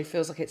story,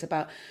 feels like it's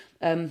about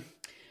the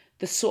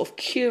sort of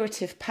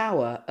curative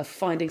power of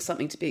finding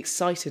something to be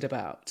excited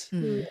about.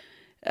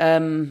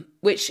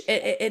 Which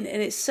and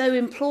it's so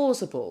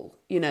implausible,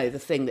 the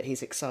thing that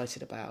he's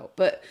excited about.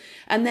 But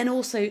and then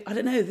also, I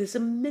don't know, there's a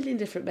million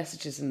different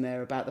messages in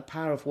there about the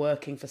power of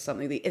working for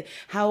something,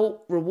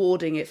 how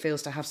rewarding it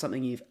feels to have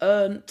something you've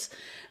earned.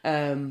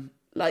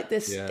 Like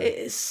this,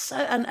 it's so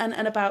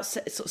and about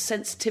sort of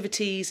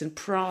sensitivities and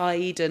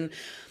pride and.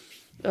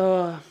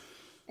 I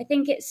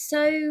think it's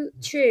so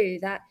true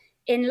that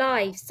in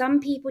life, some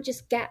people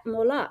just get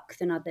more luck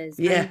than others.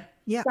 Yeah.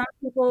 Some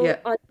people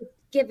are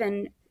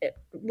given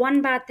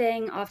one bad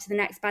thing after the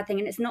next bad thing,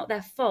 and it's not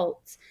their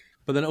fault.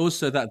 But then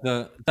also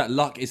that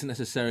luck isn't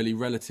necessarily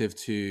relative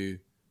to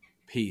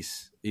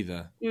peace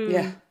either.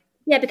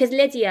 Yeah, because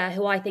Lydia,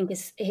 who I think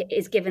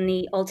is given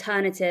the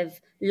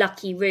alternative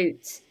lucky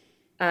route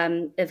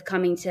of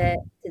coming to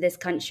this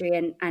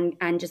country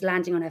and just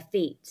landing on her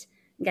feet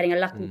and getting a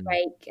lucky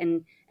break,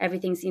 and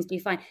everything seems to be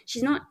fine.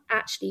 She's not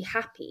actually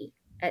happy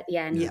at the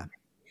end. Yeah.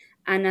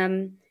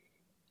 And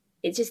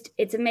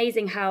it's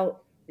amazing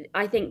how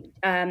I think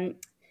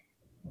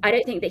I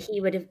don't think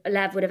that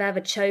Lev would have ever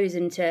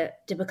chosen to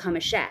become a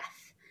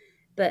chef.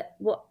 But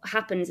what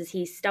happens is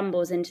he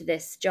stumbles into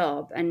this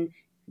job, and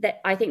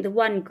that I think the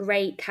one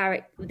great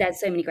character, there's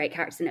so many great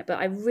characters in it, but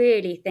I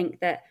really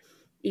think that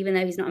even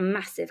though he's not a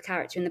massive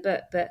character in the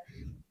book, but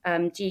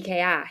G.K.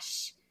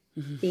 Ash,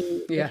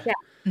 the chef,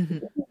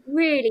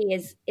 really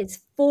is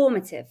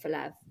formative for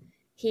Lev.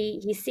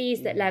 He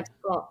sees that Lev's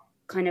got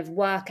kind of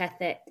work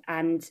ethic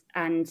and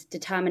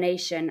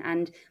determination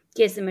and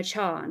gives him a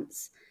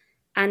chance.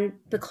 And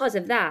because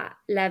of that,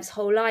 Lev's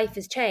whole life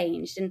has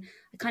changed. And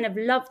I kind of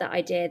love that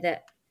idea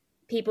that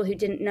people who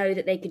didn't know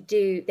that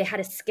they had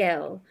a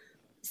skill,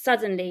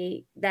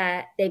 suddenly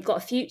they've got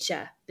a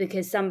future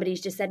because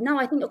somebody's just said, no,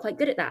 I think you're quite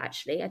good at that,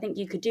 actually. I think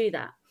you could do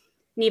that.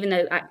 And even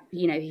though,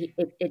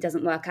 it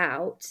doesn't work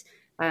out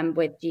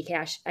with G.K.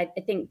 Ash, I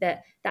think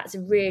that that's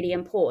a really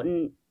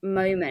important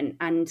moment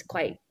and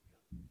quite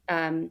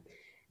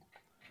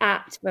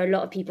apt for a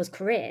lot of people's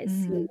careers.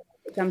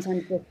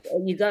 Sometimes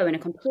you go in a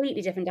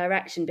completely different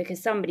direction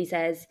because somebody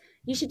says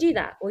you should do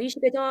that, or you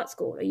should go to art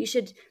school, or you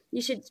should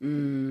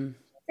sing,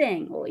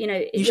 or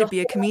you should be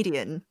a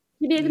comedian.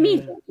 You be a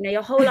comedian.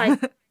 Your whole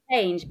life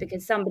changed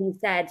because somebody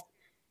said,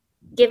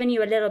 giving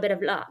you a little bit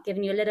of luck,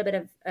 giving you a little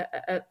bit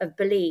of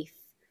belief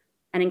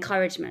and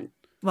encouragement.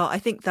 Well, I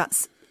think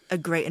that's a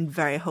great and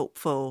very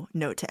hopeful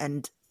note to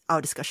end our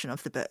discussion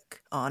of the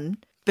book on.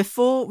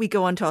 Before we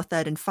go on to our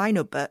third and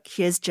final book,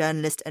 here's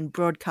journalist and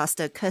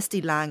broadcaster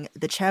Kirsty Lang,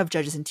 the chair of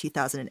judges in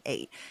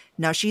 2008.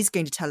 Now she's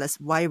going to tell us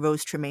why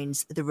Rose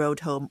Tremaine's The Road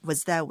Home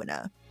was their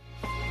winner.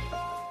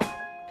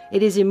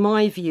 It is, in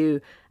my view,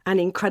 an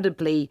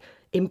incredibly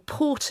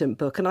important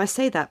book. And I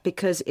say that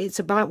because it's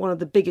about one of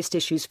the biggest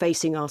issues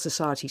facing our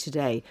society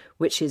today,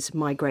 which is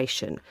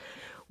migration.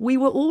 We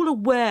were all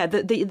aware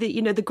that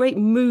the great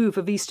move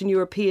of Eastern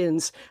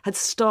Europeans had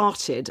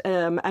started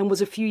and was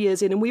a few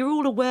years in, and we were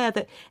all aware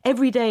that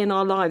every day in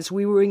our lives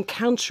we were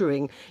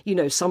encountering,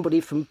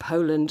 somebody from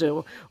Poland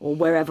or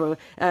wherever,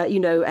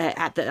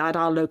 at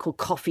our local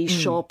coffee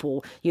shop,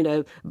 or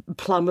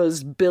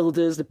plumbers,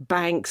 builders,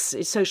 banks,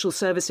 social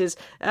services,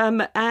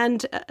 and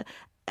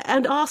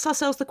asked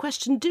ourselves the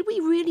question: did we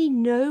really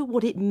know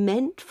what it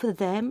meant for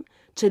them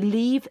to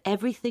leave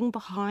everything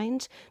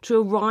behind,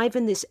 to arrive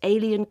in this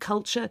alien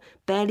culture,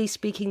 barely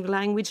speaking the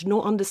language,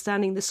 not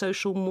understanding the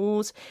social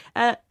mores?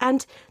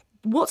 And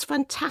what's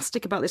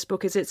fantastic about this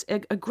book is it's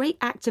a great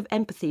act of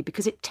empathy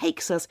because it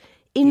takes us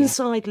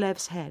inside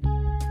Lev's head.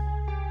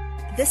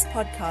 This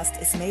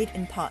podcast is made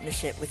in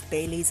partnership with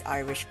Bailey's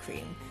Irish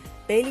Cream.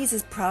 Bailey's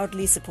is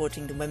proudly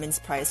supporting the Women's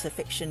Prize for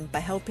Fiction by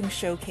helping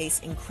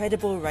showcase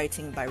incredible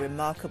writing by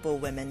remarkable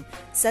women,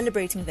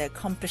 celebrating their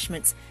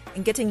accomplishments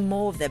and getting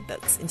more of their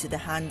books into the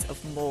hands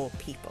of more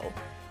people.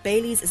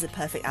 Bailey's is a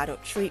perfect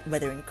adult treat,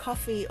 whether in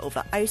coffee,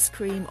 over ice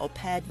cream, or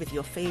paired with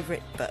your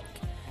favourite book.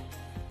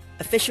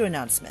 Official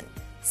announcement: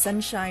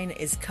 sunshine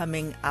is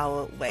coming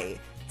our way.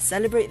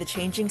 Celebrate the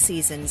changing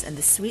seasons and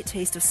the sweet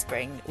taste of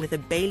spring with a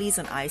Bailey's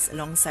on Ice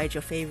alongside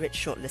your favourite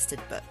shortlisted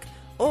book.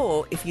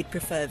 Or, if you'd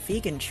prefer a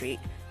vegan treat,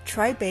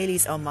 try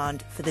Bailey's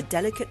Almond for the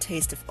delicate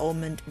taste of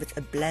almond with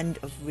a blend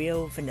of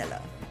real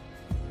vanilla.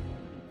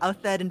 Our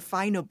third and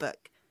final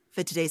book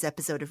for today's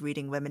episode of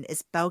Reading Women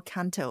is Bel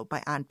Canto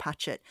by Ann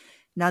Patchett.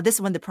 Now, this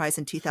won the prize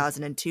in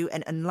 2002,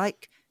 and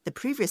unlike the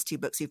previous two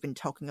books we've been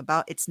talking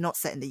about, it's not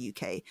set in the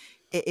UK.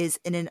 It is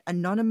in an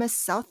anonymous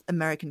South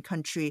American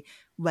country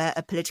where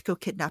a political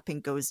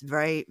kidnapping goes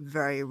very,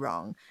 very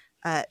wrong.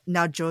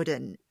 Now,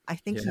 Jordan, I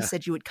think you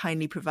said you would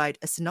kindly provide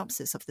a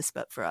synopsis of this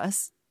book for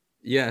us.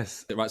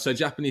 Yes, right. So a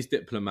Japanese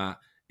diplomat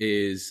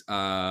is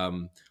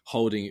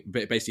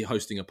basically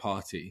hosting a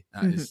party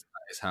at his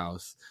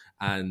house,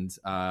 and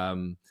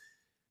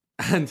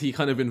and he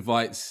kind of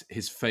invites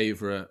his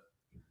favorite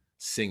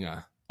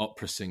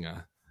opera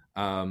singer,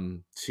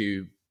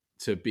 to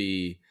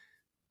be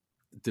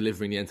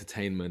delivering the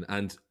entertainment.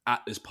 And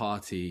at this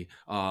party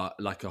are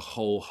like a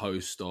whole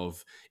host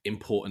of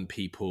important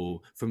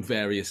people from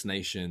various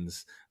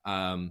nations,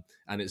 and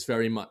it's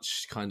very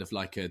much kind of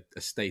like a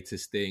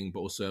status thing, but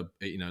also,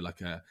 you know,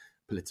 like a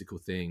political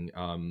thing.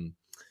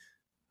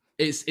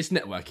 It's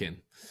networking,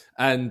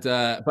 and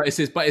but it's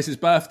his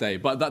birthday.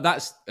 But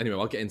that's anyway.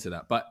 I'll get into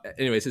that. But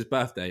anyway, it's his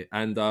birthday,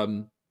 and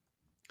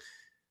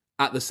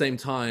at the same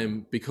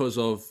time, because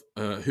of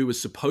who was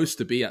supposed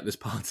to be at this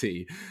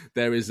party,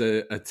 there is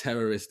a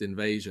terrorist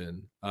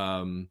invasion,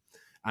 and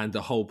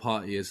the whole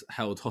party is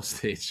held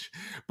hostage.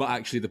 But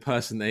actually, the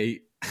person they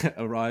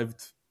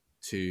arrived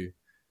to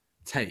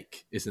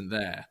take isn't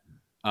there,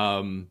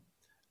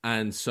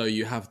 and so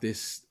you have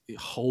this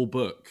whole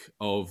book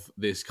of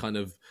this kind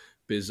of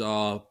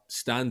bizarre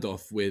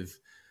standoff with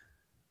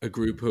a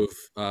group of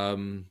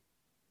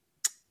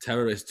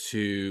terrorists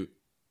who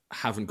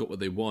haven't got what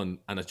they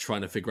want and are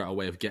trying to figure out a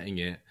way of getting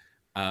it.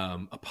 A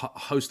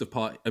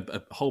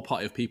whole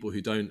party of people who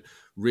don't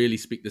really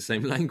speak the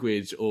same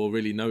language or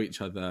really know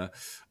each other,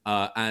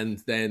 and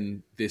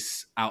then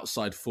this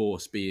outside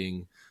force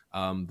being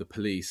the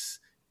police,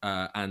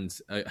 and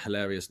a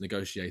hilarious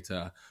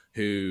negotiator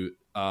who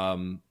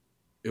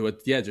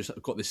just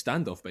got this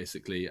standoff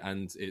basically.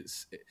 And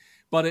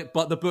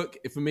but the book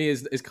for me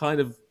is kind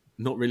of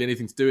not really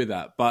anything to do with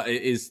that, but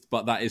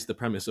that is the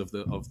premise of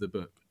the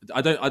book.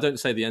 I don't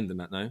say the end in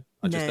that. No,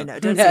 don't say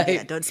the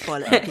end. Don't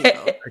spoil it for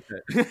people.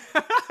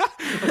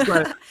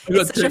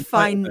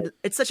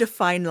 It's such a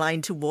fine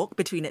line to walk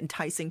between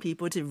enticing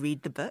people to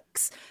read the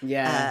books,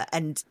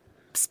 and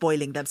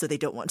spoiling them so they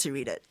don't want to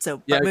read it.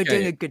 So we're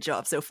doing a good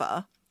job so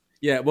far.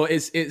 Yeah, well,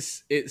 it's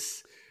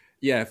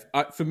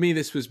for me,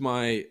 this was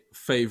my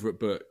favorite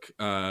book.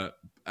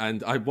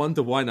 And I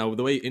wonder why now.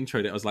 The way you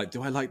introed it, I was like,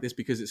 do I like this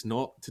because it's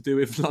not to do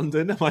with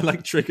London? Am I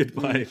like triggered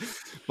by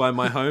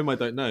my home? I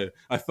don't know.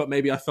 I felt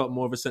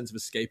more of a sense of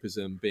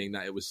escapism, being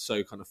that it was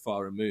so kind of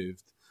far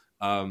removed.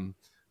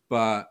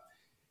 But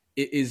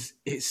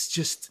it's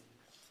just,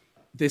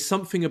 there's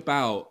something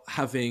about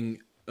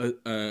having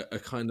a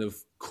kind of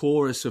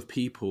chorus of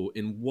people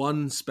in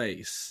one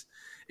space.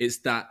 It's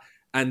that,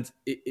 and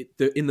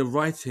in the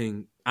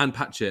writing, Anne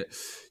Patchett,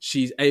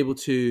 she's able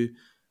to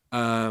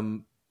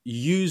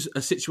use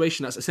a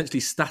situation that's essentially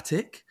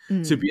static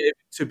to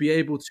be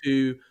able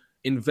to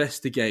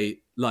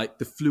investigate like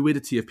the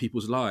fluidity of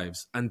people's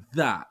lives, and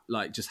that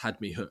like just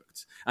had me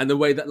hooked. And the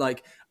way that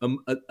like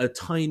a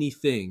tiny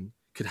thing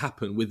could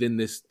happen within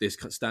this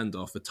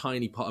standoff, a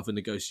tiny part of a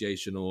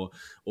negotiation, or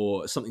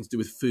something to do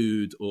with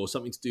food, or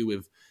something to do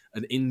with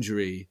an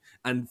injury,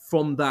 and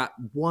from that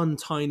one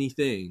tiny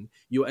thing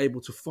you're able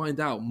to find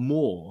out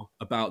more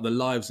about the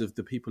lives of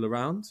the people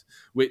around,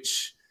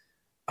 which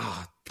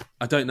I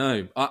don't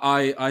know.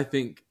 I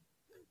think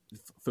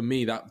for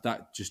me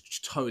that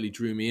just totally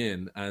drew me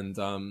in, and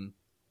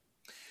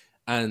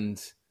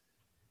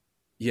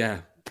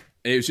yeah,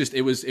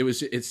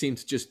 it seemed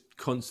to just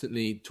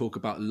constantly talk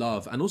about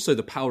love, and also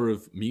the power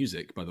of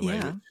music, by the way,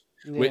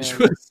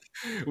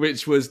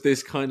 which was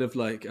this kind of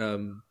like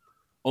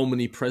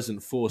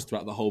omnipresent force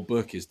throughout the whole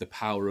book, is the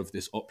power of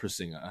this opera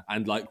singer,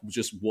 and like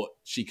just what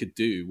she could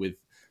do with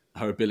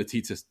her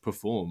ability to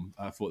perform.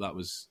 I thought that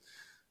was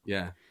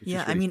really...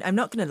 I mean, I'm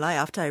not going to lie,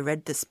 after I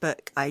read this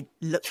book, I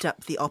looked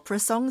up the opera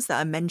songs that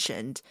are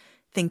mentioned,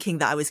 thinking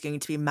that I was going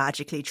to be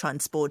magically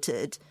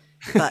transported.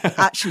 But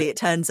actually, it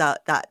turns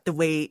out that the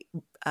way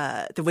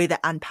that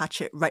Anne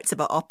Patchett writes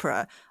about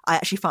opera, I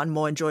actually found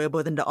more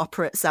enjoyable than the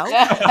opera itself.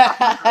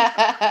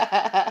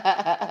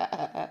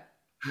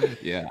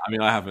 Yeah, I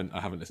mean, I haven't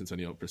listened to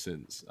any opera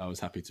since. I was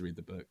happy to read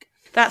the book.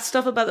 That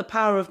stuff about the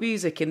power of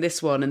music in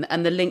this one,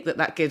 and the link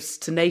that gives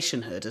to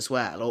nationhood as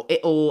well,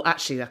 or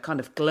actually that kind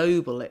of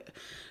global,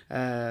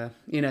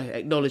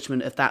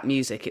 acknowledgement of that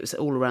music. It was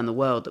all around the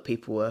world that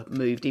people were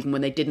moved, even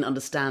when they didn't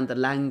understand the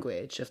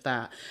language of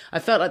that. I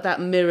felt like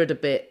that mirrored a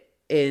bit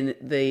in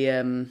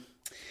the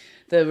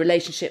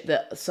relationship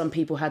that some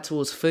people had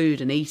towards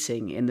food and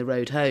eating in The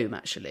Road Home,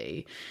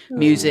 actually.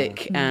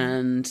 Music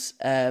and,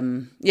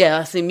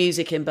 I think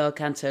music in Bel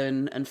Canto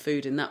and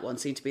food in that one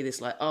seemed to be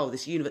this like,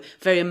 this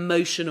very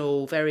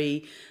emotional,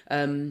 very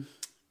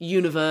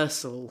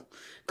universal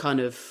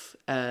kind of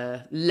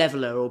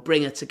leveler or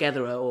bringer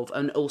together of,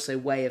 and also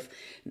way of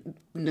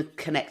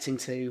connecting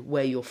to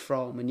where you're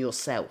from and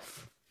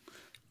yourself.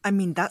 I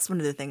mean, that's one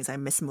of the things I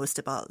miss most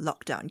about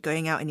lockdown,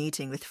 going out and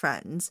eating with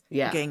friends,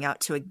 going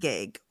out to a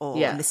gig, or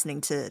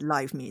listening to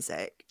live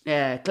music.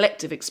 Yeah,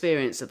 collective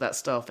experience of that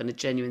stuff in a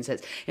genuine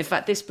sense. In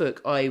fact, this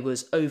book I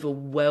was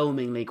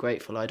overwhelmingly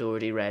grateful I'd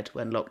already read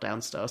when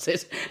lockdown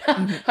started.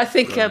 I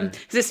think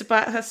this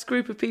about this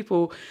group of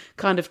people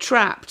kind of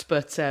trapped,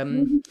 but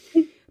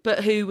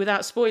who,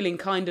 without spoiling,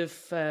 kind of,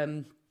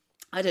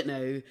 I don't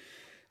know,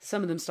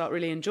 some of them start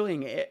really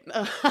enjoying it.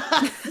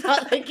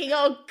 Start thinking,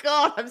 oh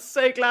God, I'm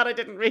so glad I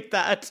didn't read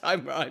that at a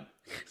time where I'm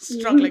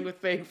struggling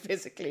with being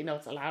physically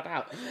not allowed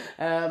out.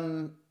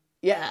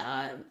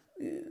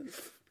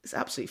 it's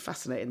absolutely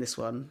fascinating, this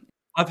one.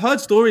 I've heard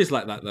stories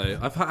like that though.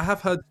 I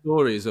have heard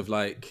stories of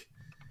like,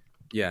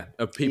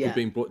 of people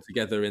being brought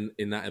together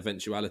in that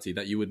eventuality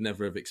that you would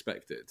never have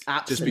expected.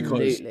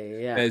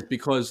 Absolutely,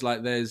 because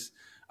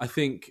I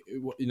think,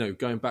 you know,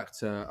 going back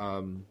to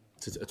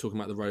talking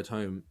about the road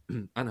home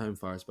and Home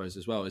Fire, I suppose,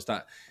 as well, is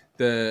that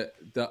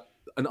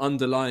an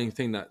underlying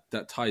thing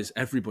that ties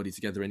everybody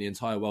together in the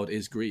entire world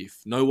is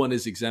grief. No one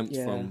is exempt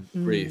from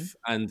grief,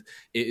 and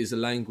it is a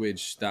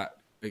language that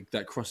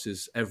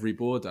crosses every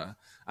border.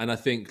 And I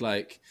think,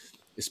 like,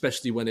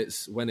 especially when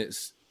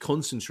it's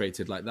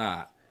concentrated like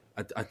that,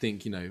 I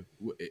think, you know,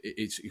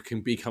 it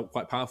can be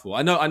quite powerful.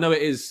 I know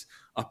it is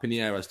up in the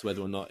air as to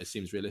whether or not it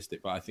seems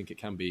realistic, but I think it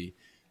can be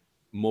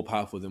more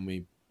powerful than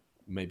we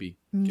maybe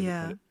give it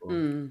credit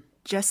for.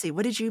 Jessie,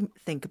 what did you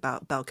think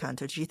about Bel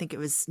Canto? Did you think it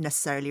was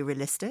necessarily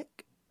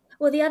realistic?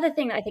 Well, the other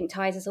thing that I think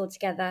ties us all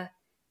together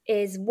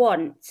is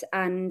want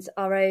and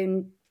our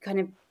own kind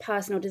of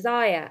personal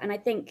desire. And I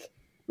think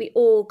we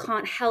all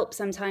can't help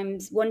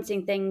sometimes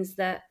wanting things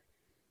that.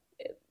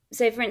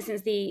 So, for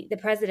instance, the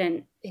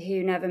president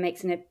who never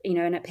makes an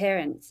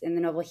appearance in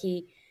the novel,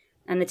 he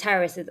and the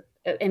terrorists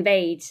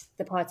invade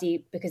the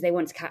party because they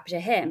want to capture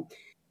him.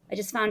 I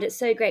just found it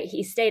so great.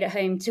 He stayed at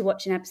home to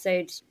watch an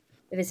episode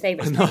of his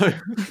favourite.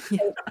 That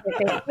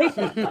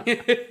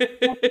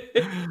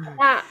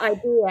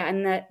idea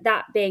and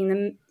that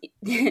being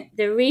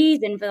the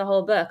reason for the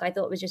whole book, I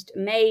thought was just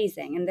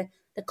amazing, and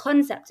the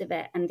concept of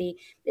it, and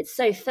it's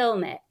so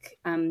filmic.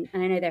 And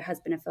I know there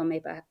has been a film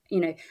made, but you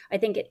know, I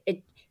think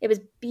it was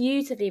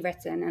beautifully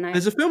written. And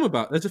there's a film from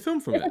it. There's a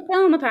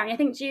film apparently. I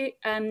think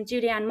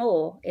Julianne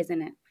Moore is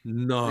in it.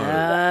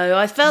 No,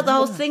 I felt the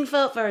whole thing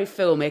felt very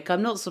filmic.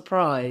 I'm not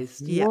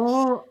surprised. Yeah.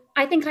 What?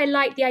 I think I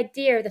liked the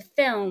idea of the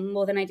film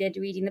more than I did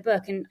reading the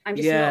book, and I'm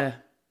just not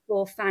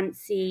for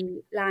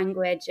fancy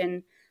language.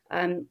 And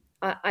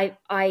I,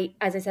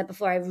 as I said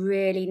before, I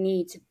really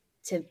need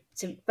to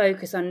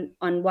focus on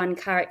one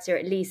character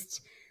at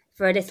least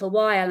for a little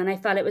while. And I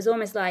felt it was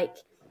almost like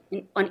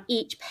on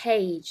each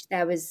page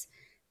there was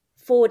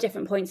 4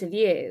 different points of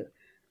view,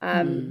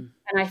 and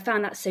I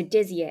found that so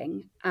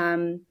dizzying.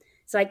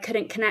 So I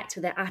couldn't connect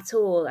with it at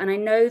all. And I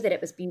know that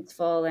it was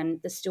beautiful and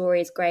the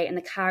story is great and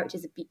the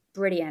characters are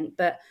brilliant,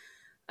 but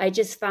I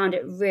just found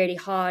it really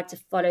hard to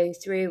follow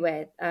through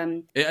with.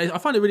 I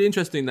find it really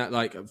interesting that,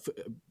 like,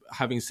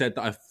 having said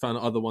that, I found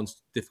other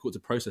ones difficult to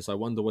process. I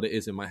wonder what it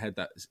is in my head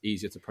that's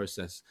easier to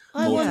process.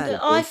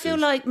 I feel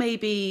like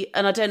maybe,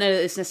 and I don't know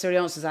that this necessarily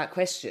answers that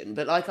question,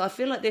 but like I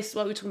feel like this,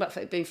 while we're talking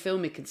about being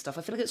filmic and stuff,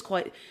 I feel like it's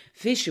quite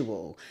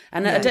visual,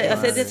 and I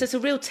think it's a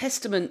real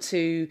testament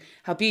to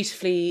how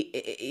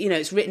beautifully, you know,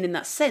 it's written in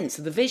that sense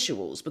of the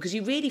visuals, because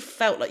you really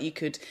felt like you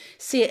could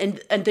see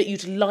it and that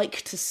you'd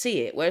like to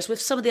see it. Whereas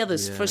with some of the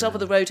others, for example,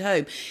 The Road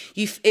Home,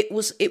 it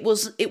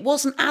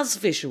wasn't as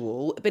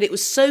visual, but it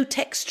was so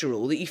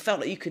textural that you felt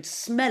like you could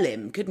smell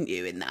him, couldn't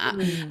you, in that?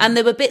 And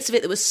there were bits of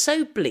it that was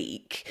so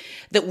bleak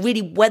that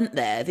really went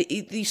there that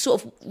you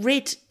sort of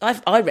read.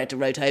 I read The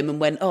Road Home and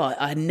went, oh,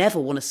 I never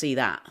want to see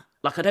that.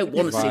 Like, I don't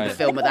want to see the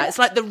film of that. It's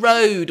like The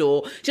Road,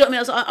 or do you know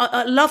what I mean?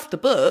 I loved the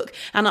book,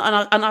 and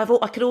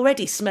I could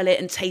already smell it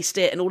and taste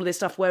it and all of this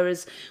stuff.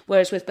 Whereas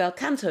with Bel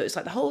Canto, it's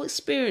like the whole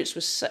experience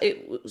was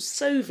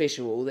so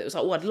visual that it was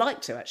like, oh, I'd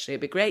like to actually.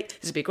 It'd be great.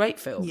 This would be a great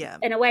film. Yeah.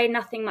 In a way,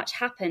 nothing much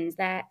happens.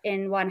 They're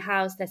in one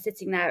house. They're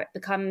sitting there. It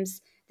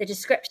becomes the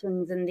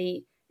descriptions and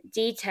the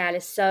detail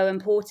is so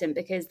important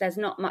because there's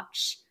not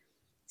much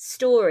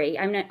story.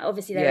 I mean,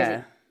 obviously there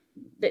is,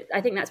 but I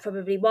think that's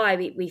probably why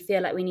we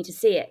feel like we need to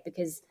see it,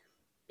 because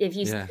if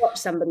you watch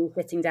somebody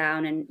sitting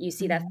down and you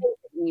see their face,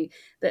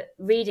 but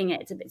reading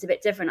it, it's a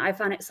bit different. I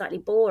found it slightly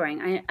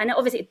boring. And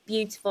obviously it's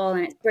beautiful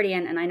and it's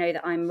brilliant, and I know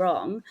that I'm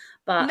wrong,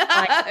 but no,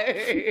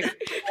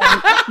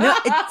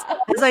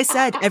 as I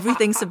said,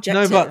 everything's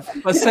subjective. No,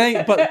 but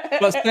saying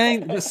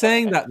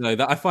that though,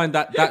 that I find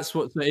that's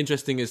what's so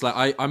interesting is, like,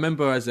 I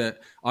remember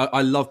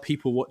I love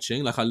people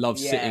watching, like I love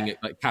sitting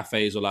at like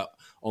cafes or like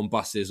on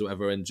buses or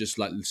whatever, and just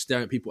like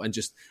staring at people, and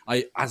just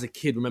I as a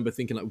kid remember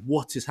thinking, like,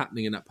 what is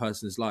happening in that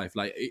person's life?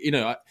 Like, you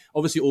know,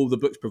 obviously all the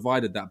books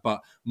provided that,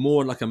 but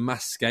more on like a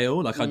mass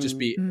scale. Like I'd just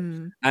be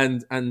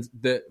and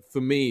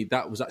for me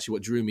that was actually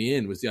what drew me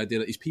in, was the idea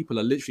that these people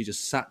are literally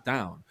just sat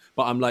down,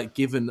 but I'm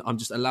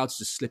just allowed to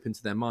just slip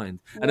into their mind.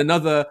 And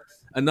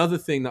another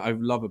thing that I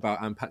love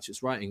about Anne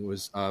Patchett's writing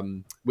was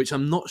which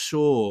I'm not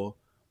sure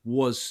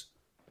was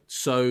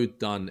so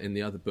done in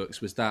the other books,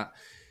 was that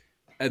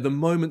at the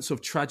moments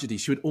of tragedy,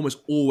 she would almost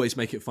always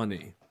make it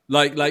funny.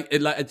 Like at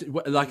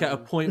a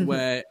point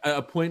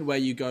where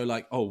you go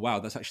like, oh wow,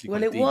 that's actually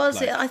quite deep.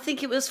 Was. I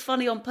think it was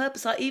funny on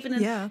purpose. Like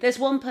there's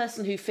one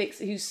person who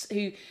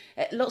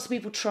lots of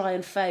people try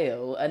and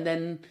fail, and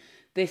then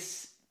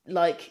this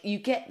like you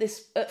get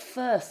this at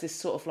first, this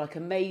sort of like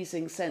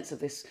amazing sense of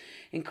this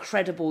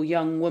incredible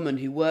young woman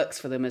who works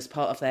for them as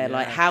part of their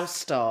like house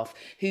staff,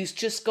 who's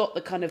just got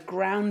the kind of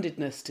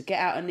groundedness to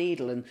get out a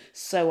needle and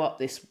sew up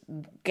this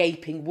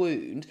gaping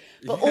wound.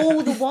 But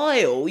all the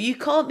while, you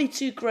can't be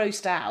too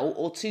grossed out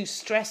or too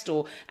stressed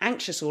or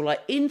anxious or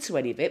like into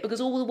any of it, because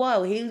all the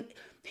while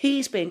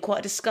he's being quite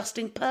a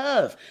disgusting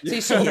perv. So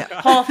you sort of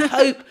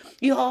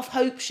half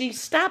hope she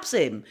stabs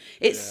him.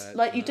 It's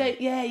like you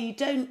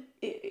don't.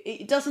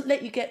 It doesn't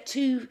let you get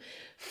too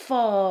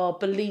far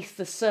beneath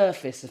the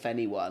surface of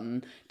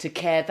anyone to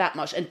care that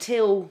much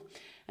until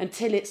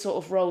it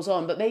sort of rolls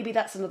on. But maybe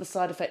that's another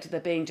side effect of there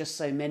being just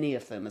so many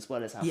of them, as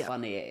well as how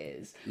funny it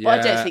is. But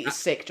I don't think it's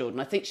sick, Jordan.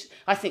 I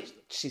think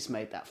she's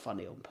made that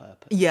funny on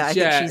purpose. Yeah, I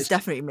think she's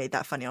definitely made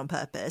that funny on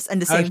purpose. And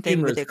the same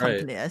thing with The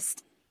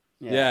Accompanist.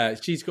 Yeah,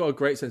 she's got a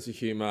great sense of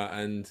humour,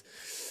 and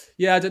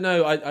I don't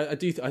know. I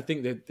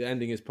think that the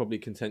ending is probably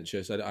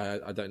contentious.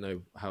 I don't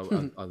know how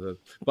other,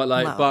 but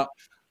like,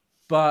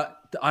 but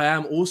I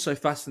am also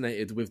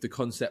fascinated with the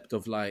concept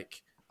of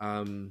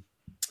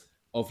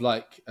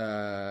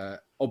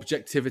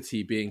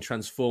objectivity being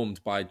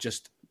transformed by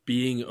just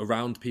being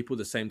around people at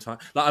the same time.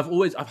 Like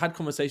I've had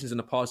conversations in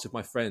the past with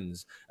my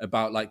friends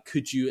about like,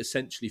 could you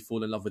essentially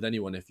fall in love with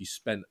anyone if you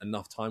spent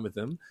enough time with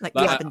them? Like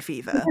cabin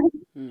fever.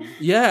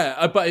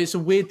 Yeah, but it's a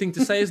weird thing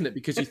to say, isn't it?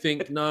 Because you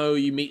think, no,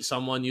 you meet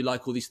someone, you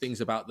like all these things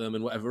about them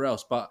and whatever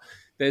else, but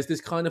there's this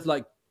kind of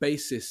like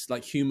basis,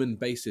 like human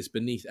basis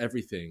beneath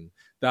everything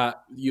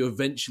that you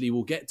eventually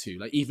will get to.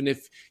 Like even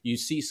if you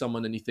see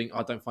someone and you think,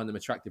 I don't find them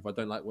attractive, I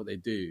don't like what they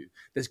do,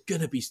 there's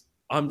gonna be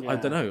I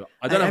don't know.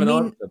 I don't have an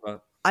answer,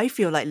 but I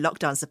feel like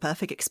lockdown's the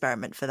perfect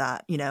experiment for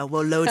that. You know,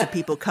 will loads of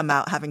people come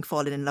out having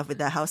fallen in love with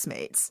their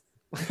housemates?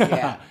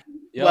 Yeah.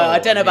 Well, I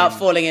don't know about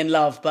falling in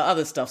love, but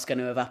other stuff's going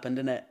to have happened,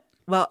 isn't it?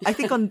 Well, I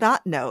think on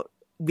that note,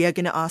 we are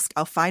going to ask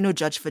our final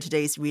judge for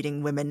today's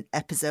Reading Women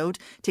episode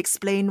to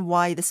explain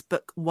why this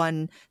book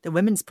won the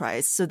Women's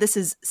Prize. So this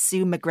is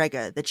Sue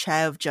McGregor, the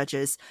chair of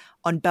judges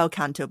on Bel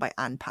Canto by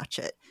Ann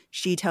Patchett.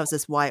 She tells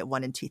us why it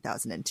won in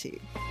 2002.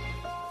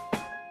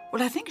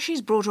 Well, I think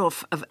she's brought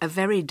off a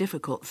very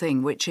difficult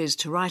thing, which is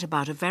to write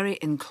about a very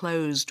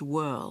enclosed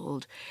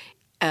world,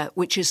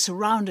 which is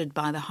surrounded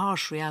by the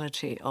harsh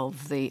reality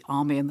of the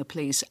army and the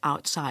police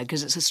outside,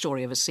 because it's a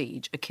story of a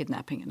siege, a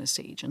kidnapping and a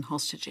siege, and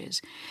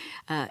hostages.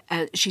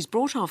 She's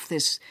brought off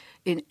this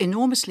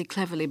enormously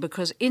cleverly,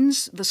 because in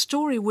the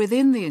story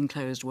within the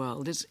enclosed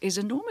world is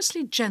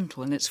enormously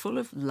gentle, and it's full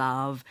of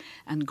love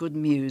and good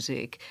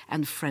music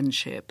and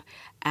friendship.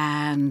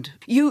 And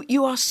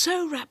you are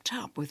so wrapped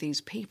up with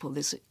these people,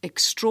 this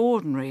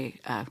extraordinary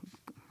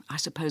I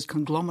suppose,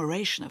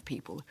 conglomeration of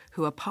people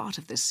who are part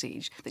of this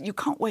siege, that you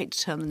can't wait to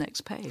turn the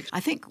next page.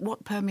 I think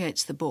what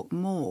permeates the book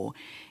more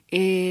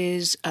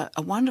is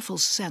a wonderful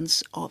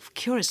sense of,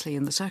 curiously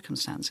in the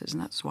circumstances,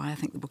 and that's why I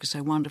think the book is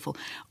so wonderful,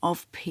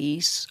 of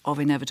peace, of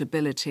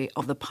inevitability,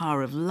 of the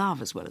power of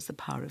love as well as the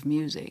power of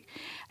music.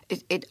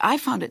 I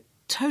found it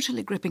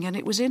totally gripping, and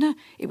it was in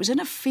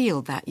a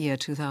field that year,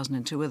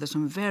 2002, where there's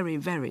some very,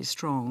 very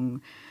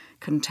strong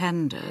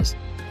contenders.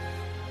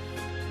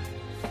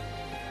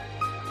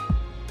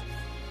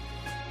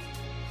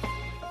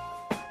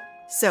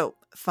 So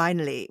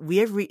finally, we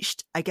have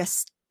reached, I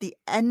guess, the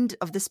end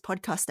of this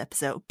podcast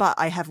episode, but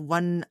I have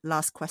one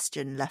last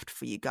question left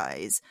for you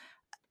guys.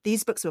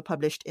 These books were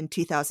published in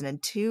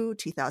 2002,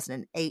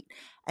 2008,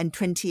 and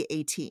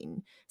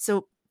 2018.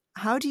 So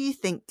how do you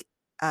think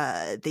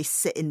they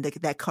sit in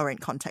their current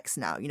context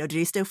now? You know, do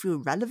they still feel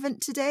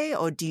relevant today,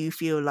 or do you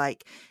feel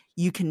like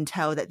you can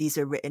tell that these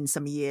were written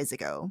some years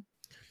ago?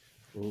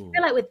 Ooh. I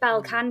feel like with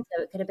Bel Canto,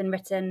 it could have been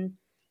written,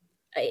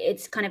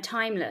 it's kind of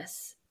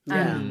timeless.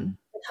 With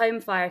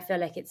Homefire, I feel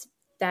like it's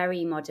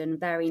very modern,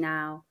 very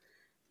now.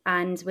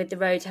 And with The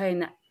Road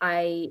Home,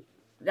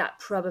 that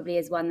probably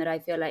is one that I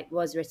feel like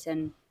was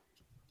written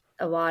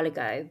a while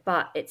ago,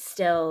 but it's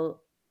still,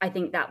 I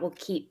think that will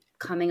keep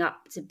coming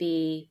up to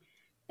be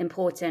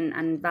important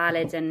and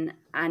valid.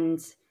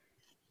 And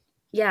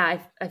yeah,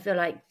 I feel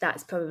like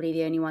that's probably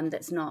the only one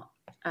that's not,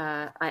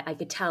 I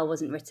could tell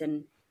wasn't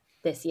written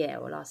this year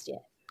or last year.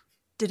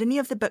 Did any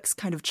of the books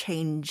kind of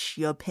change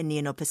your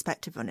opinion or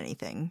perspective on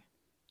anything?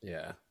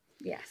 Yeah.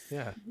 Yes.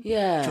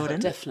 Yeah,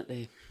 Jordan?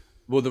 definitely.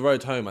 Well, The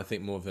Road Home, I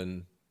think more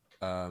than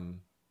I'm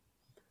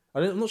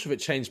not sure if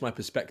it changed my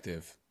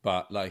perspective,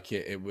 but like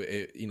it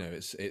you know,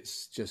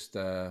 it's just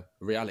a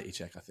reality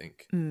check, I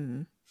think.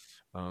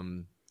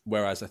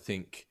 Whereas I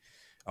think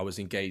I was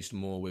engaged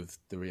more with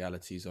the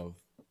realities of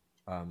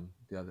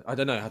the other. I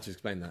don't know how to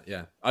explain that.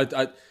 Yeah,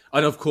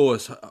 and of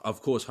course,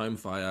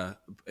 Homefire.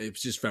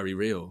 It's just very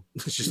real.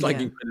 It's just like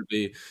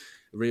incredibly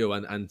real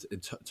and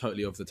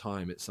totally of the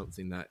time. It's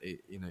something that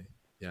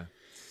Yeah.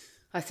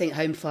 I think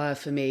Homefire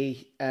for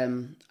me, I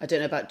don't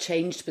know about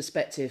changed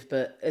perspective,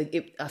 but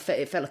it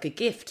felt like a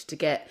gift to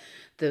get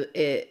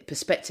the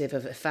perspective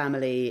of a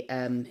family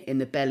in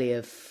the belly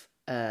of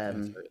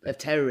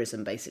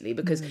terrorism, basically,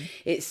 because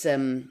it's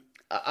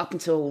up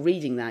until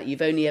reading that,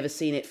 you've only ever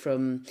seen it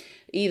from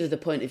either the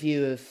point of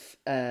view of,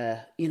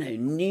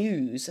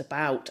 news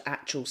about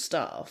actual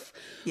stuff,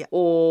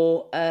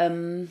 or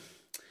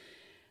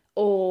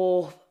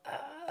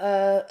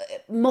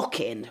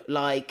mocking,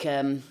 like,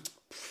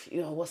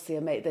 what's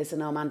there's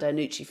an Armando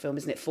Iannucci film,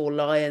 isn't it? Four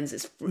Lions.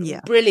 It's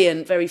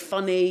brilliant, very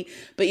funny,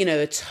 but,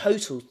 a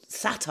total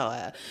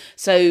satire.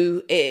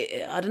 So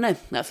I don't know,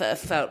 I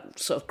felt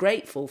sort of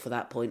grateful for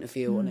that point of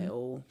view on it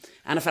all.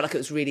 And I felt like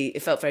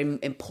it felt very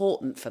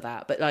important for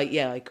that. But I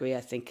agree.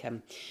 I think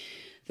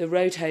The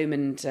Road Home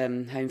and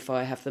Home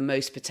Fire have the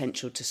most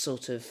potential to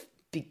sort of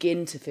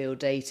begin to feel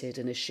dated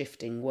in a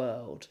shifting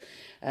world.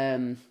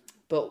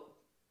 But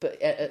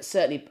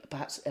certainly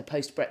perhaps a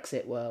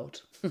post-Brexit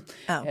world.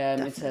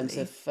 in terms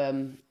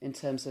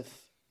of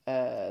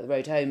The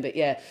Road Home. But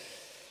I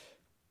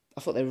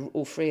thought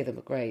all three of them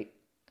were great.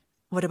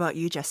 What about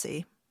you,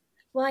 Jessie?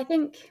 Well, I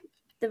think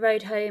The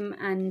Road Home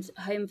and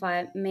Home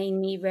Fire made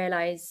me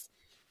realise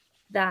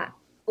that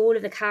all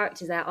of the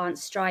characters there aren't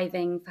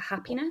striving for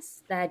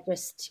happiness. They're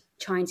just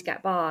trying to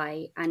get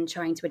by and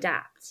trying to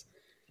adapt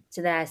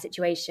to their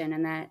situation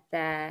and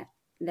their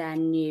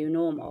new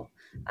normal.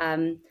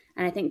 And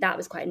I think that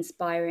was quite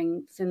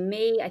inspiring for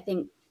me. I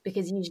think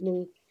because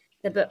usually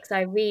the books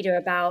I read are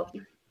about,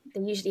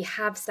 they usually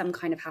have some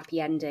kind of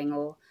happy ending,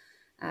 or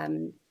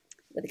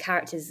with the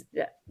characters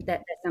that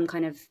there's some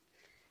kind of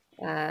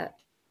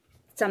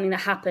something that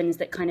happens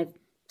that kind of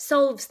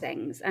solves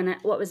things. And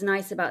what was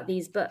nice about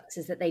these books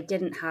is that they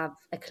didn't have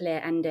a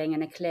clear ending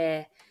and a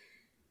clear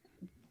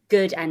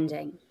good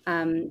ending,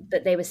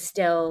 but they were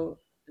still,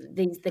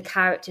 the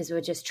characters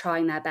were just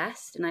trying their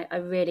best. And I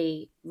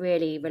really,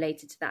 really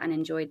related to that and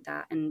enjoyed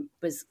that, and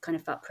was kind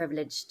of felt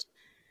privileged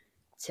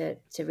to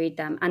read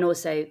them, and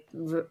also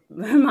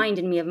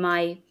reminded me of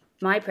my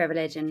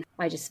privilege. And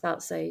I just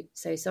felt so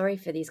sorry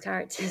for these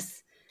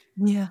characters.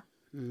 Yeah.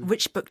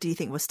 Which book do you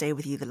think will stay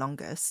with you the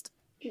longest?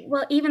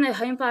 Well, even though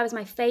Home Fire was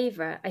my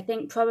favourite, I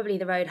think probably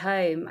The Road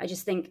Home. I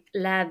just think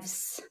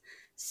Lev's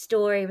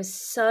story was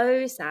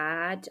so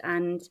sad,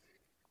 and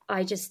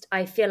I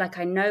feel like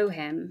I know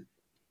him,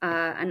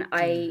 and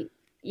I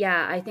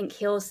think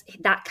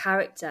that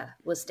character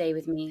will stay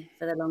with me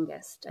for the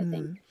longest, I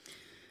think.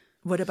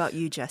 What about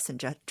you, Jess and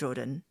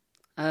Jordan?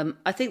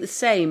 I think the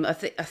same. I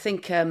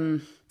think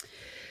as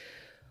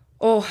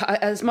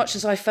much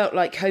as I felt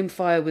like Home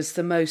Fire was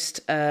the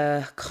most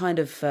kind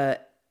of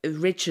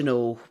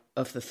original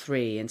of the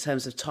three in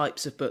terms of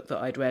types of book that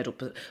I'd read,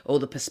 or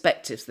the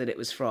perspectives that it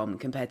was from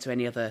compared to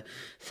any other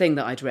thing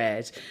that I'd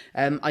read,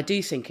 I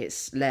do think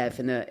it's Lev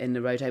in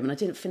the Road Home. And I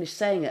didn't finish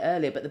saying it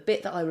earlier, but the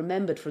bit that I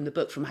remembered from the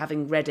book, from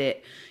having read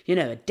it,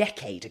 a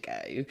decade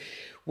ago,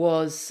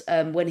 was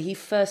when he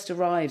first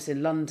arrives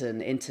in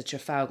London into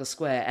Trafalgar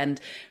Square.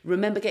 And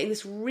remember getting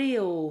this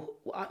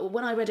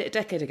when I read it a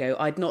decade ago,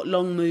 I'd not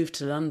long moved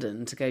to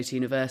London to go to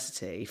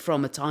university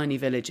from a tiny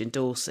village in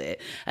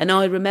Dorset. And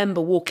I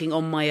remember walking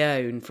on my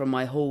own from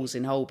my halls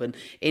in Holborn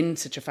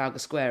into Trafalgar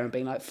Square and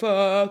being like,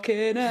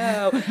 fucking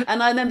hell.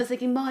 And I remember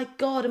thinking, my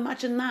God,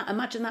 imagine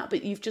that.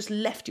 But you've just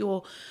left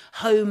your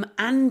home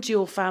and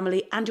your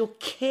family and your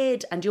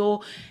kid and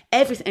your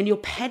everything, and you're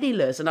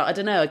penniless. And I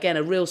don't know, again,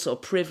 a real sort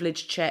of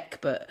privilege check,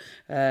 but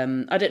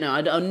I don't know.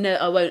 I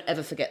won't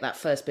ever forget that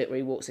first bit where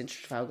he walks into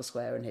Trafalgar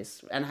Square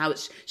and how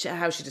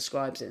she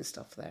describes it and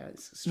stuff there.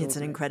 It's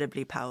an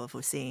incredibly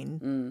powerful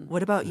scene.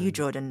 What about you,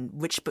 Jordan?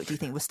 Which book do you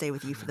think will stay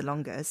with you for the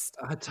longest?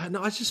 I don't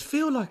know. I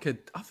feel like a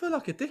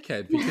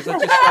dickhead because I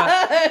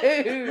just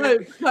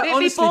it'd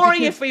be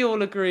boring if we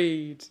all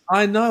agreed.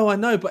 I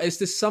know, but is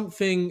there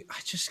something? I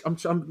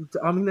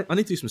need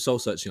to do some soul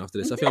searching after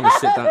this. I feel I'm gonna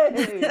sit down.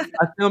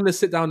 I'm going to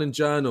sit down and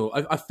journal.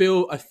 I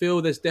feel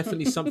there's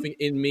definitely something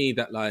in me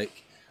that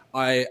like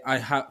I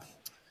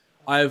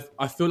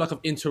feel like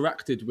I've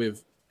interacted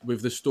with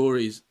the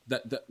stories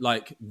that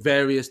like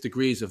various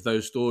degrees of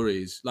those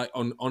stories, like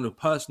on a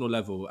personal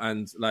level,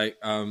 and like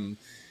and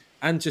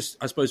just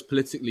I suppose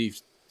politically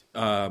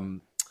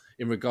in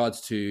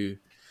regards to,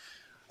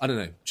 I don't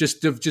know,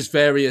 just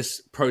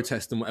various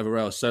protests and whatever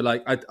else. So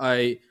like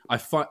I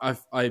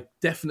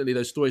definitely,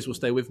 those stories will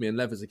stay with me. And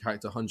Lev as a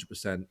character,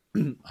 100%.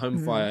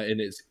 Home Fire in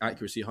its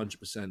accuracy,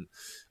 100%.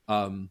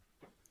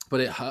 But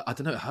it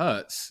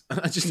hurts.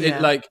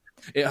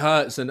 It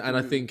hurts, and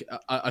I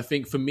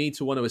think for me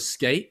to want to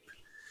escape,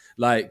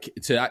 like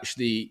to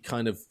actually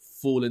kind of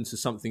fall into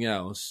something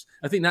else,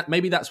 I think that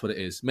maybe that's what it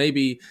is.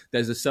 Maybe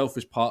there's a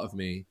selfish part of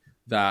me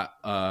that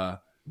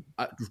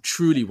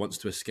truly wants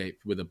to escape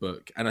with a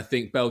book, and I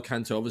think Bel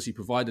Canto obviously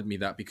provided me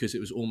that, because it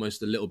was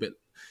almost a little bit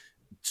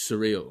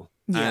surreal.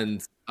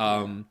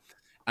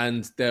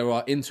 And there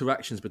are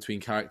interactions between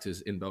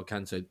characters in Bel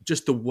Canto,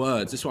 just the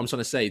words, that's what I'm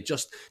trying to say,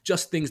 just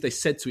things they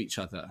said to each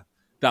other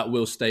that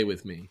will stay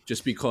with me,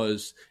 just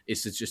because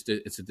it's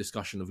a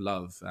discussion of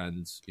love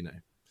and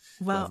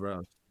whatever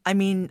else. I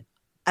mean,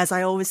 as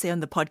I always say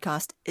on the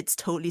podcast, it's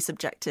totally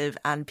subjective,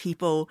 and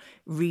people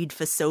read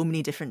for so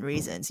many different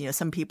reasons.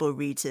 Some people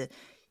read to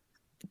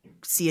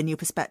see a new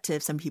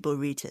perspective, some people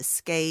read to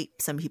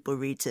escape, some people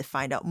read to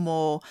find out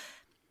more.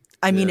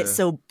 I mean, it's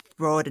so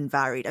broad and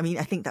varied. I mean,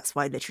 I think that's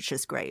why literature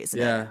is great, isn't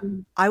Yeah.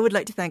 it? I would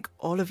like to thank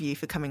all of you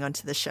for coming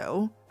onto the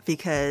show,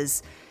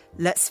 because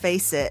let's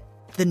face it,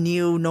 the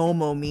new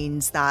normal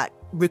means that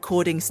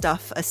recording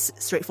stuff, a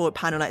straightforward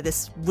panel like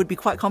this, would be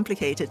quite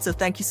complicated. So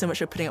thank you so much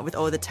for putting up with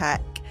all the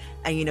tech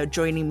and, you know,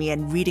 joining me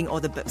and reading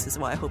all the books as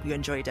well. I hope you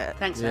enjoyed it.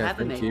 Thanks for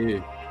having me. Thank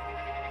you.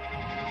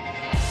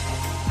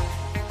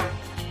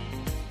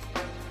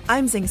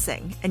 I'm Zing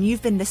Singh, and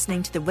you've been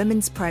listening to the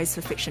Women's Prize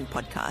for Fiction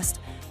podcast,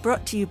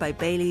 brought to you by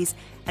Baileys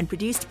and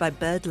produced by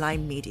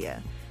Birdline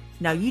Media.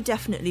 Now, you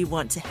definitely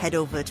want to head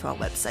over to our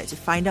website to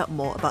find out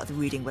more about the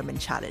Reading Women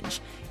Challenge,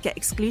 get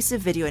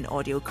exclusive video and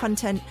audio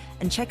content,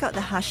 and check out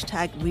the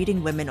hashtag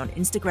Reading Women on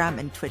Instagram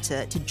and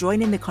Twitter to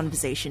join in the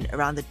conversation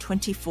around the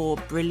 24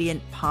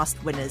 brilliant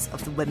past winners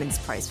of the Women's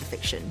Prize for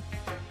Fiction.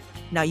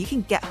 Now, you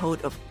can get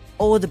hold of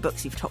all the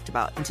books we've talked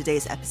about in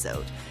today's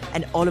episode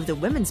and all of the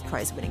Women's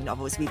Prize winning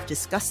novels we've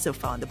discussed so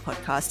far on the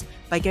podcast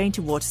by going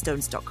to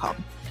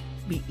waterstones.com.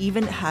 We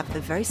even have a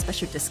very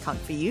special discount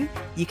for you.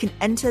 You can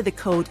enter the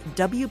code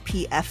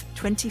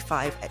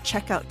WPF25 at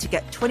checkout to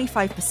get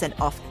 25%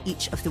 off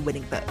each of the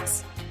winning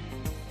books.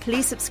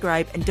 Please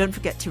subscribe and don't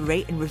forget to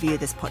rate and review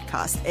this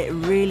podcast. It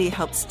really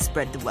helps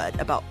spread the word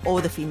about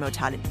all the female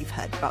talent you've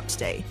heard about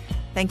today.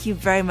 Thank you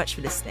very much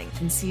for listening,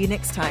 and see you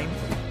next time.